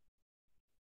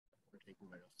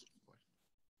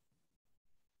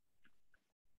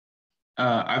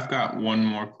 I've got one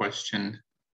more question.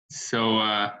 So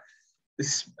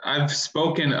I've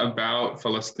spoken about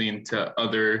Palestine to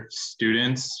other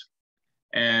students,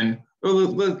 and there would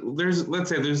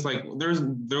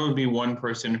be one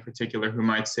person in particular who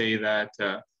might say that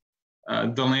the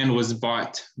land was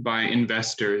bought by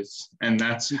investors, and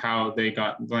that's how they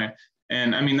got the land.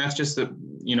 And I mean, that's just a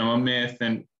myth.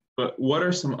 But what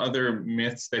are some other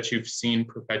myths that you've seen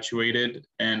perpetuated,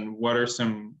 and what are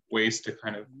some ways to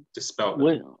kind of dispel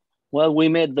them? Well, we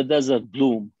made the desert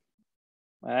bloom,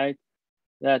 right?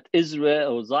 That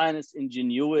Israel or Zionist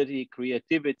ingenuity,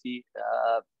 creativity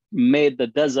made the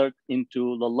desert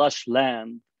into the lush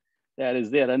land that is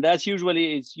there. And that's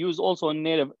usually, it's used also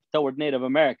in toward Native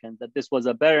Americans, that this was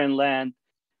a barren land,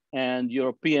 and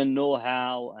European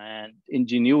know-how and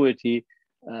ingenuity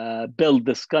build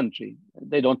this country.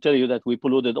 They don't tell you that we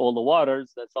polluted all the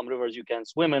waters, that some rivers you can't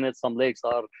swim in it, some lakes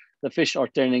the fish are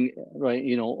turning right,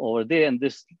 over there. And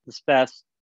this past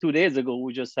 2 days ago,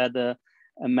 we just had a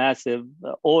massive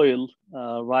oil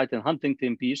right in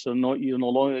Huntington Beach. So you no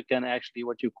longer can actually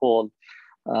what you call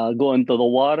go into the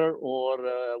water or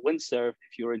windsurf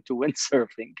if you're into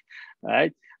windsurfing,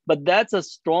 right? But that's a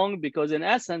strong, because in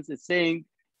essence, it's saying,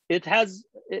 it has,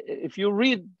 if you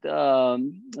read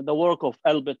the work of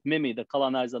Albert Mimi, The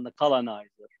Colonizer and the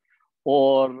Colonizer,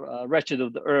 or Wretched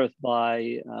of the Earth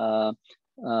by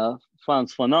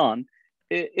Frantz Fanon,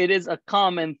 it is a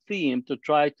common theme to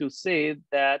try to say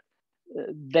that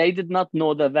they did not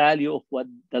know the value of what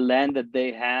the land that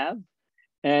they have.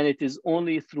 And it is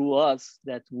only through us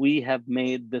that we have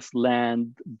made this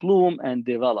land bloom and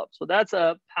develop. So that's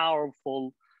a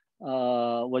powerful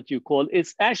what you call,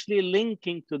 it's actually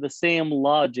linking to the same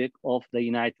logic of the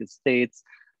United States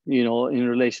in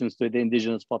relations to the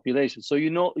indigenous population. So,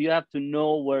 you have to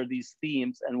know where these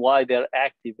themes and why they're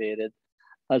activated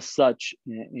as such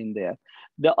in there.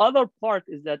 The other part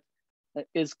is that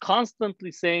is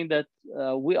constantly saying that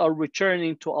we are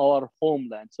returning to our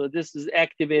homeland. So this is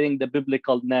activating the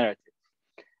biblical narrative.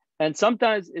 And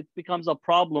sometimes it becomes a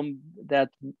problem that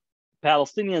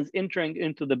Palestinians entering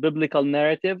into the biblical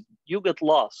narrative, you get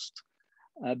lost.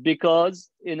 Because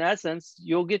in essence,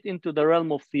 you'll get into the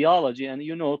realm of theology, and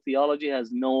theology has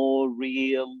no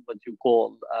real, what you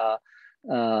call,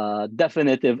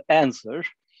 definitive answer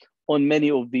on many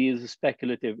of these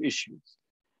speculative issues.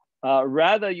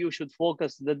 Rather, you should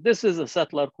focus that this is a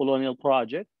settler colonial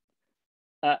project,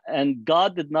 and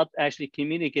God did not actually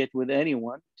communicate with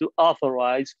anyone to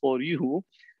authorize for you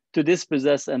to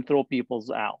dispossess and throw peoples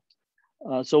out.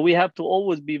 So we have to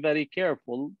always be very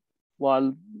careful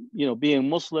while being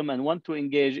Muslim and want to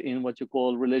engage in what you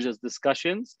call religious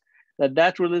discussions,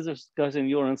 that religious discussion,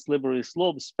 you're on slippery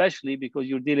slope, especially because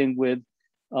you're dealing with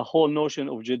a whole notion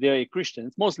of Judeo-Christian.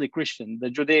 It's mostly Christian.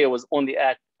 The Judea was only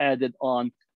added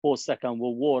on post-Second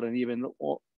World War and even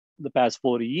the past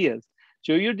 40 years.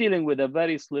 So you're dealing with a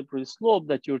very slippery slope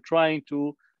that you're trying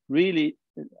to really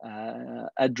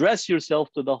address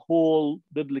yourself to the whole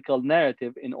biblical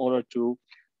narrative in order to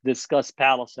discuss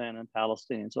Palestine and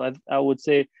Palestinians. So I would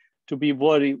say to be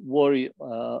very wary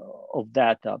of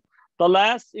that. The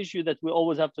last issue that we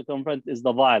always have to confront is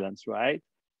the violence, right?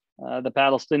 The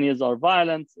Palestinians are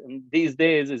violent, and these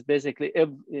days is basically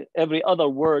every other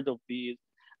word of the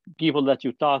people that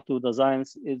you talk to, the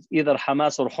Zionists, is either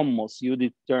Hamas or hummus, you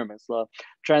determine. So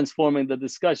transforming the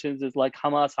discussions is like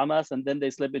Hamas, and then they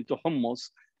slip into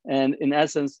hummus. And in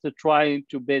essence, to try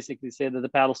to basically say that the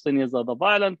Palestinians are the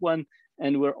violent one,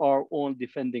 and we're our own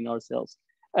defending ourselves.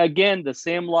 Again, the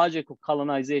same logic of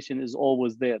colonization is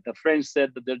always there. The French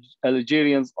said that the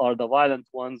Algerians are the violent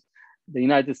ones. The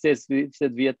United States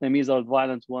said Vietnamese are the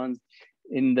violent ones.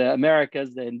 In the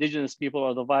Americas, the indigenous people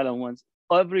are the violent ones.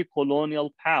 Every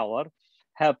colonial power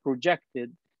have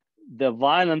projected the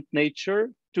violent nature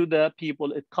to the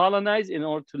people it colonized in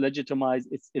order to legitimize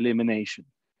its elimination.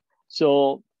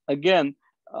 So again,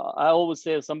 I always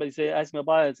say, if somebody ask me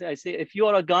about it, I say, if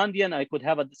you're a Gandhian, I could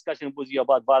have a discussion with you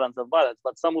about violence and violence.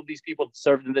 But some of these people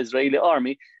served in the Israeli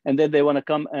army, and then they want to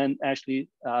come and actually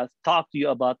talk to you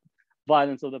about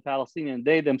violence of the Palestinians.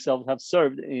 They themselves have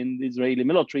served in the Israeli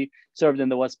military, served in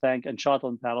the West Bank, and shot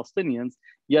on Palestinians.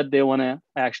 Yet they want to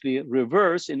actually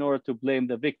reverse in order to blame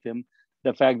the victim,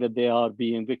 the fact that they are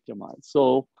being victimized.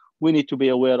 So we need to be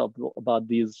aware about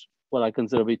these, what I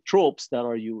consider to be tropes that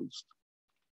are used.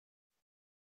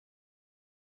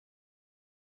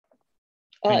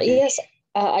 Yes,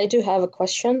 I do have a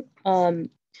question.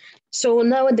 So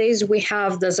nowadays we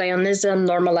have the Zionism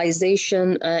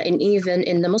normalization, and even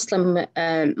in the Muslim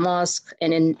mosque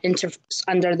and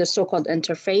under the so-called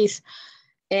interfaith.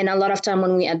 And a lot of time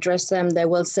when we address them, they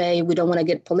will say, we don't want to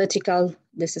get political.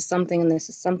 This is something and this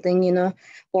is something,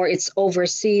 or it's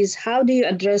overseas. How do you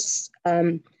address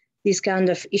this kind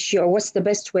of issue, or what's the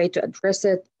best way to address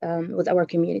it with our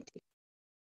community?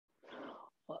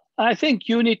 I think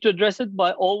you need to address it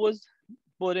by always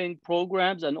putting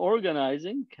programs and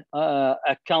organizing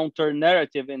a counter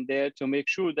narrative in there to make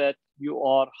sure that you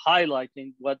are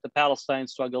highlighting what the Palestine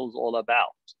struggle is all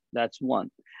about. That's one.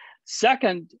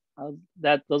 Second,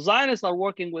 that the Zionists are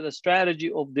working with a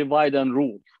strategy of divide and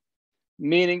rule,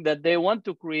 meaning that they want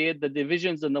to create the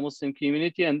divisions in the Muslim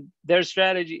community, and their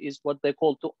strategy is what they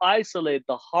call to isolate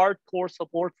the hardcore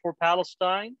support for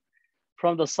Palestine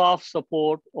from the soft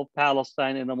support of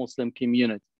Palestine in the Muslim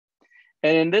community.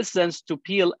 And in this sense, to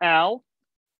peel out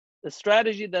the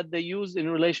strategy that they used in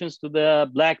relations to the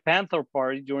Black Panther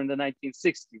Party during the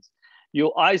 1960s.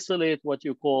 You isolate what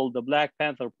you call the Black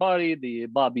Panther Party, the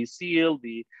Bobby Seale,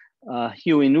 the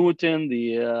Huey Newton,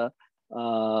 the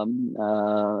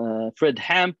Fred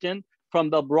Hampton from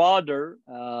the broader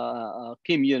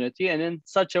community. And in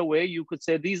such a way, you could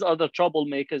say these are the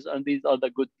troublemakers and these are the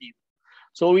good people.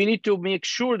 So we need to make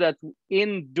sure that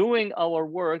in doing our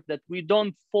work that we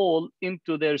don't fall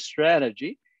into their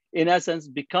strategy, in essence,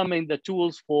 becoming the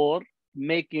tools for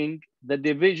making the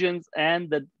divisions and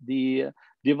the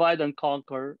divide and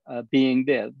conquer being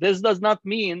there. This does not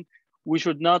mean we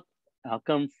should not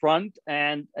confront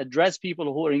and address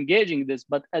people who are engaging in this,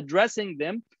 but addressing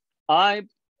them, I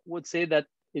would say that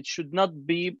it should not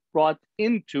be brought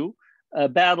into a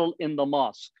battle in the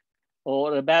mosque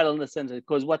or a battle in the center,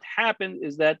 because what happened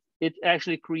is that it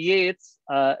actually creates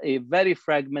a very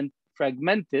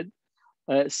fragmented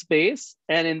space.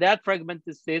 And in that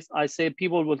fragmented space, I say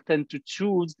people will tend to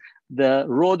choose the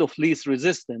road of least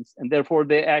resistance. And therefore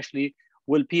they actually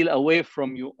will peel away from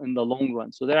you in the long run.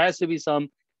 So there has to be some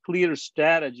clear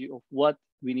strategy of what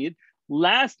we need.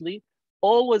 Lastly,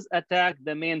 always attack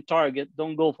the main target.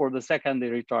 Don't go for the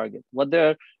secondary target. What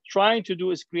they're trying to do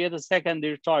is create a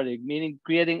secondary target, meaning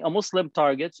creating a Muslim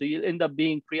target. So you end up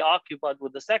being preoccupied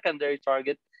with the secondary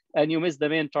target and you miss the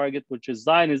main target, which is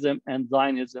Zionism and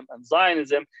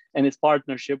its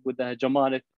partnership with the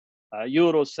hegemonic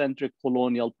Eurocentric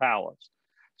colonial powers.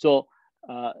 So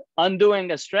undoing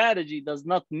a strategy does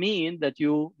not mean that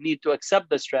you need to accept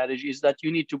the strategy. It's that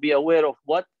you need to be aware of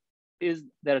what is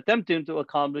they're attempting to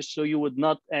accomplish, so you would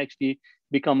not actually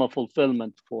become a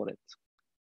fulfillment for it.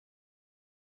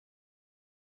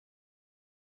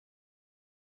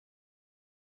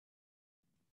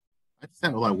 I just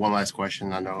have like one last question.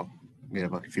 I know we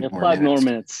have like a few more 5 more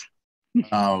minutes.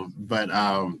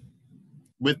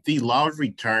 With the law of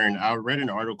return, I read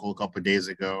an article a couple of days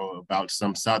ago about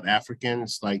some South Africans,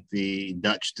 like the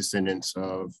Dutch descendants,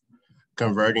 of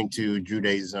converting to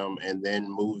Judaism and then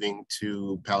moving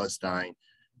to Palestine.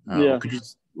 Could you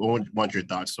want your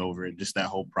thoughts over it, just that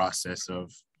whole process of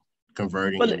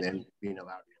converting and then being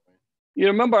allowed? You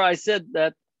remember I said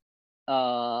that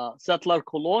settler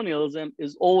colonialism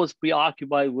is always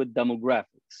preoccupied with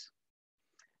demographics.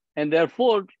 And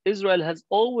therefore, Israel has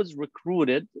always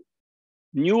recruited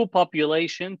new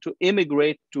population to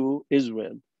immigrate to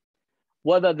Israel,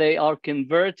 whether they are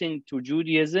converting to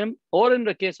Judaism or in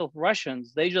the case of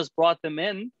Russians, they just brought them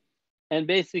in and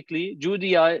basically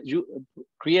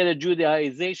created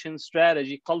Judaization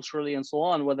strategy culturally and so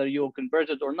on, whether you're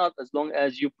converted or not, as long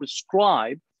as you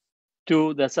prescribe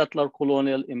to the settler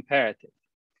colonial imperative.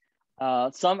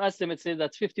 Some estimates say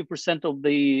that 50% of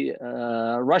the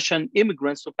Russian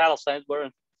immigrants to Palestine were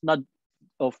not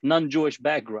of non-Jewish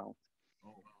background,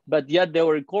 but yet they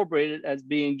were incorporated as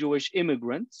being Jewish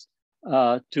immigrants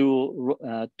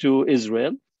to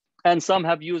Israel. And some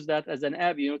have used that as an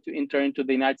avenue to enter into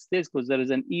the United States because there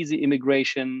is an easy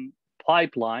immigration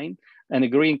pipeline and a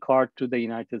green card to the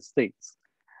United States.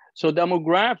 So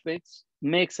demographics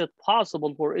makes it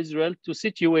possible for Israel to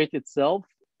situate itself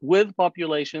with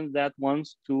populations that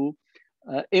wants to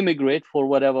immigrate for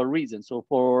whatever reason. So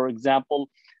for example,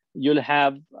 you'll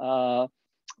have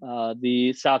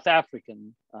the South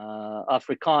African,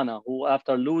 Afrikaner, who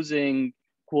after losing,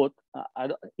 quote,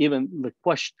 even the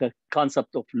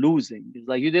concept of losing is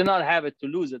like you did not have it to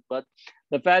lose it, but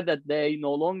the fact that they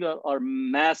no longer are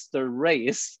master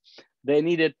race, they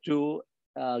needed to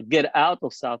get out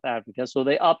of South Africa. So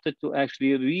they opted to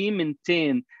actually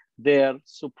re-maintain their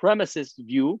supremacist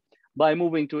view by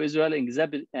moving to Israel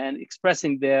and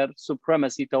expressing their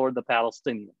supremacy toward the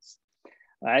Palestinians.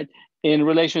 Right? In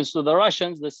relation to the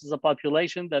Russians, this is a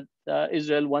population that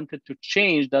Israel wanted to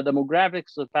change. The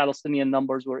demographics of Palestinian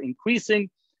numbers were increasing.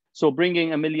 So bringing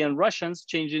 1 million Russians,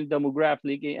 changing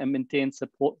demographically and maintain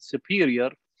superior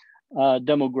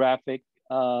demographic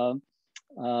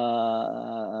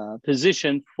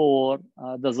position for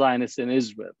the Zionists in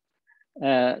Israel.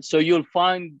 So you'll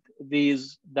find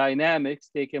these dynamics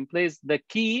taking place. The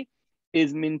key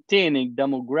is maintaining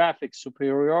demographic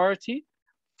superiority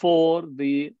for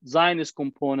the Zionist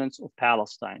components of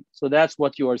Palestine. So that's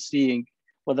what you are seeing,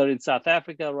 whether in South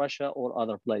Africa, Russia, or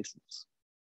other places.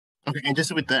 Okay, and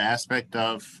just with the aspect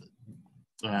of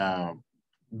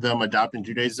them adopting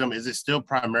Judaism, is it still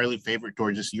primarily favored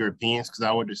towards just Europeans? Because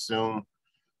I would assume,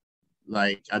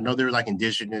 like, I know there are like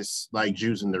indigenous like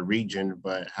Jews in the region,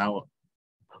 but how?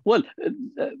 Well,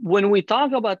 when we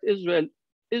talk about Israel,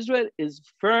 Israel is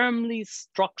firmly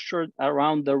structured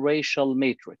around the racial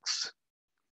matrix.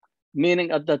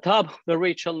 Meaning at the top of the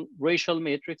racial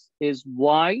matrix is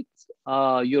white,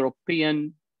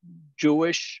 European,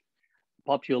 Jewish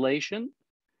population.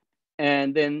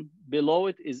 And then below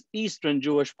it is Eastern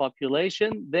Jewish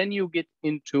population. Then you get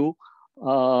into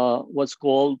what's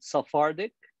called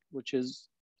Sephardic, which is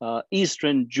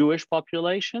Eastern Jewish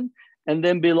population. And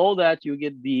then below that, you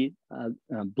get the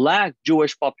Black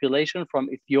Jewish population from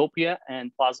Ethiopia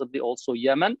and possibly also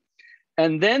Yemen.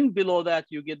 And then below that,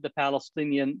 you get the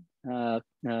Palestinian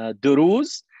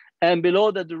Druze. And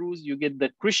below the Druze, you get the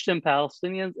Christian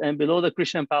Palestinians. And below the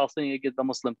Christian Palestinians, you get the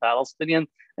Muslim Palestinians.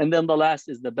 And then the last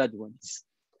is the Bedouins.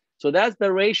 So that's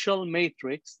the racial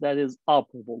matrix that is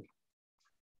operable.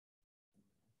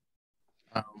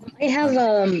 I have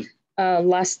a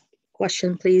last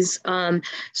question, please.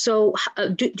 So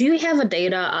do you have a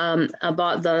data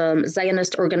about the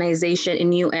Zionist organization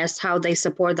in US, how they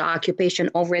support the occupation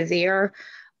over there?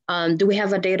 Do we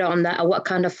have a data on that? What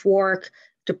kind of work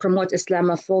to promote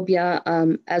Islamophobia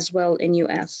as well in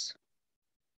US?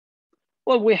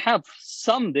 Well, we have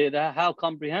some data. How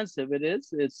comprehensive it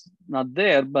is, it's not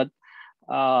there, but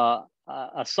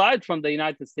aside from the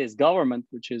United States government,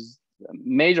 which is a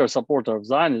major supporter of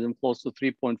Zionism, close to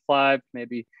 3.5,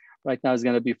 maybe right now is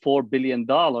going to be $4 billion,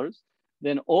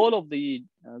 then all of the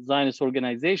Zionist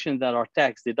organizations that are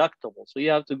tax deductible. So you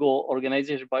have to go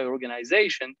organization by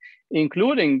organization,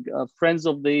 including Friends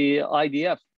of the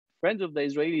IDF, Friends of the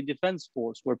Israeli Defense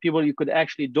Force, where people you could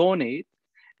actually donate,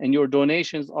 and your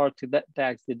donations are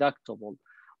tax deductible.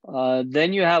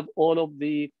 Then you have all of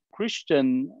the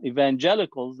Christian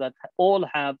evangelicals that all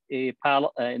have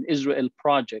an Israel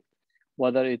project,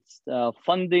 whether it's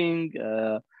funding,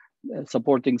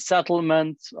 supporting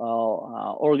settlements,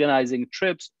 organizing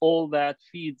trips, all that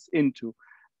feeds into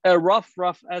a rough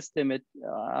estimate.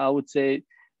 I would say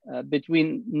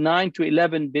between $9 to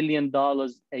 $11 billion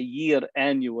a year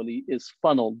annually is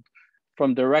funneled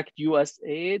from direct US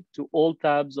aid to all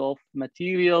types of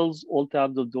materials, all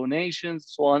types of donations,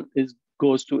 so on,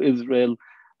 goes to Israel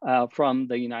from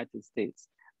the United States.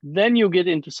 Then you get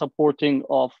into supporting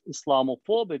of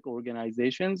Islamophobic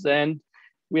organizations, and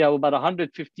we have about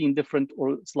 115 different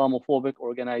Islamophobic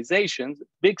organizations.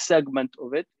 Big segment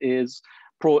of it is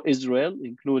pro-Israel,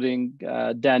 including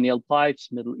Daniel Pipes,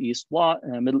 Middle East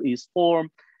Forum.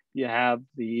 You have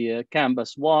the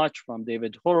Canvas Watch from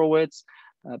David Horowitz,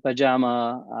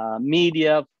 Pajama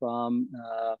Media from,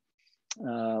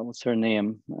 what's her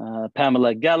name?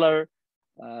 Pamela Geller.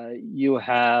 You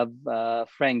have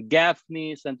Frank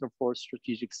Gaffney, Center for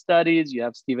Strategic Studies. You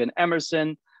have Stephen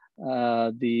Emerson,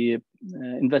 the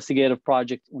investigative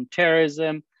project on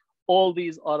terrorism. All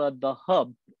these are at the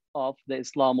hub of the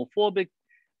Islamophobic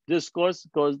discourse,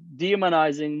 because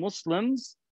demonizing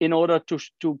Muslims in order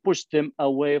to push them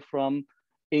away from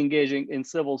engaging in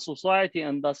civil society,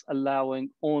 and thus allowing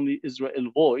only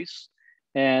Israel voice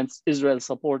and Israel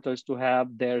supporters to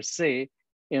have their say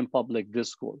in public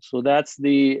discourse. So that's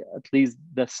at least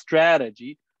the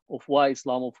strategy of why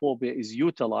Islamophobia is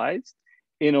utilized,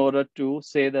 in order to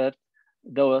say that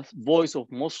the voice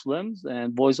of Muslims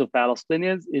and voice of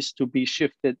Palestinians is to be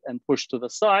shifted and pushed to the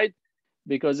side.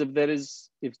 Because if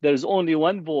there's only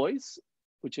one voice,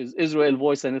 which is Israel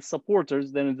voice and its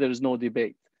supporters, then there is no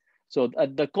debate. So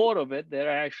at the core of it, they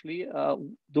actually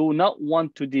do not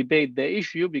want to debate the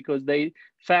issue, because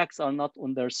facts are not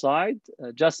on their side,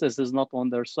 justice is not on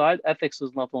their side, ethics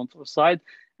is not on their side,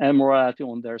 and morality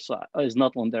is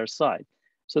not on their side.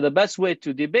 So the best way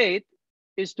to debate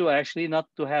is to actually not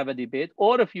to have a debate,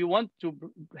 or if you want to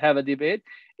have a debate,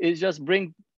 is just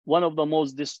bring one of the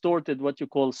most distorted, what you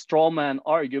call straw man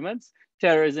arguments: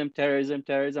 terrorism,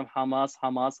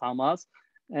 Hamas.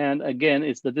 And again,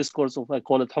 it's the discourse of, I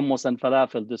call it hummus and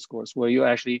falafel discourse, where you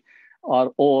actually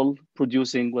are all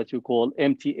producing what you call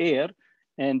empty air.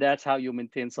 And that's how you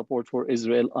maintain support for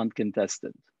Israel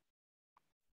uncontested.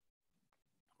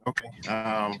 Okay,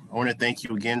 I want to thank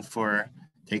you again for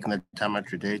taking the time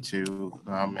out your day to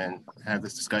and have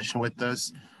this discussion with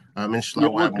us.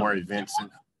 Inshallah, we'll have more events,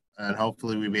 and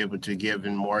hopefully we'll be able to give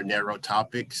in more narrow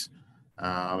topics.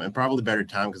 And probably better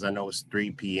time, because I know it's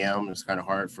 3 p.m. It's kind of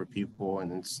hard for people,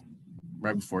 and it's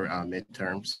right before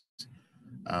midterms.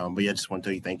 But yeah, just want to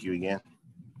tell you thank you again.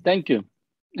 Thank you.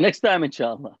 Next time,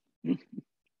 inshallah.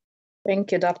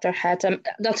 Thank you, Dr. Hatem.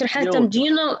 Dr. Hatem,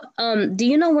 do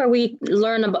you know where we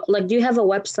learn about? Like, do you have a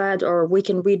website, or we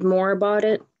can read more about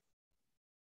it?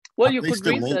 Well, you could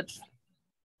read that.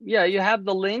 Yeah, you have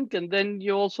the link, and then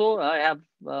you also, I have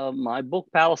my book,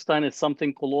 Palestine is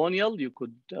Something Colonial. You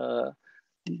could,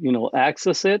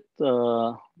 access it.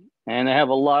 And I have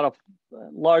a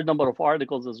large number of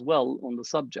articles as well on the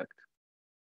subject.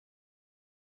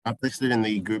 I placed it in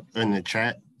the group, in the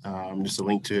chat, just a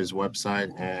link to his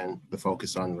website and the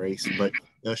focus on race, but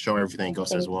they'll show everything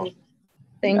else as well.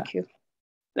 Thank you.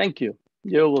 Thank you.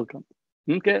 You're welcome.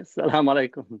 Okay, salam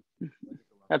alaikum. I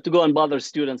have to go and bother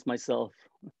students myself.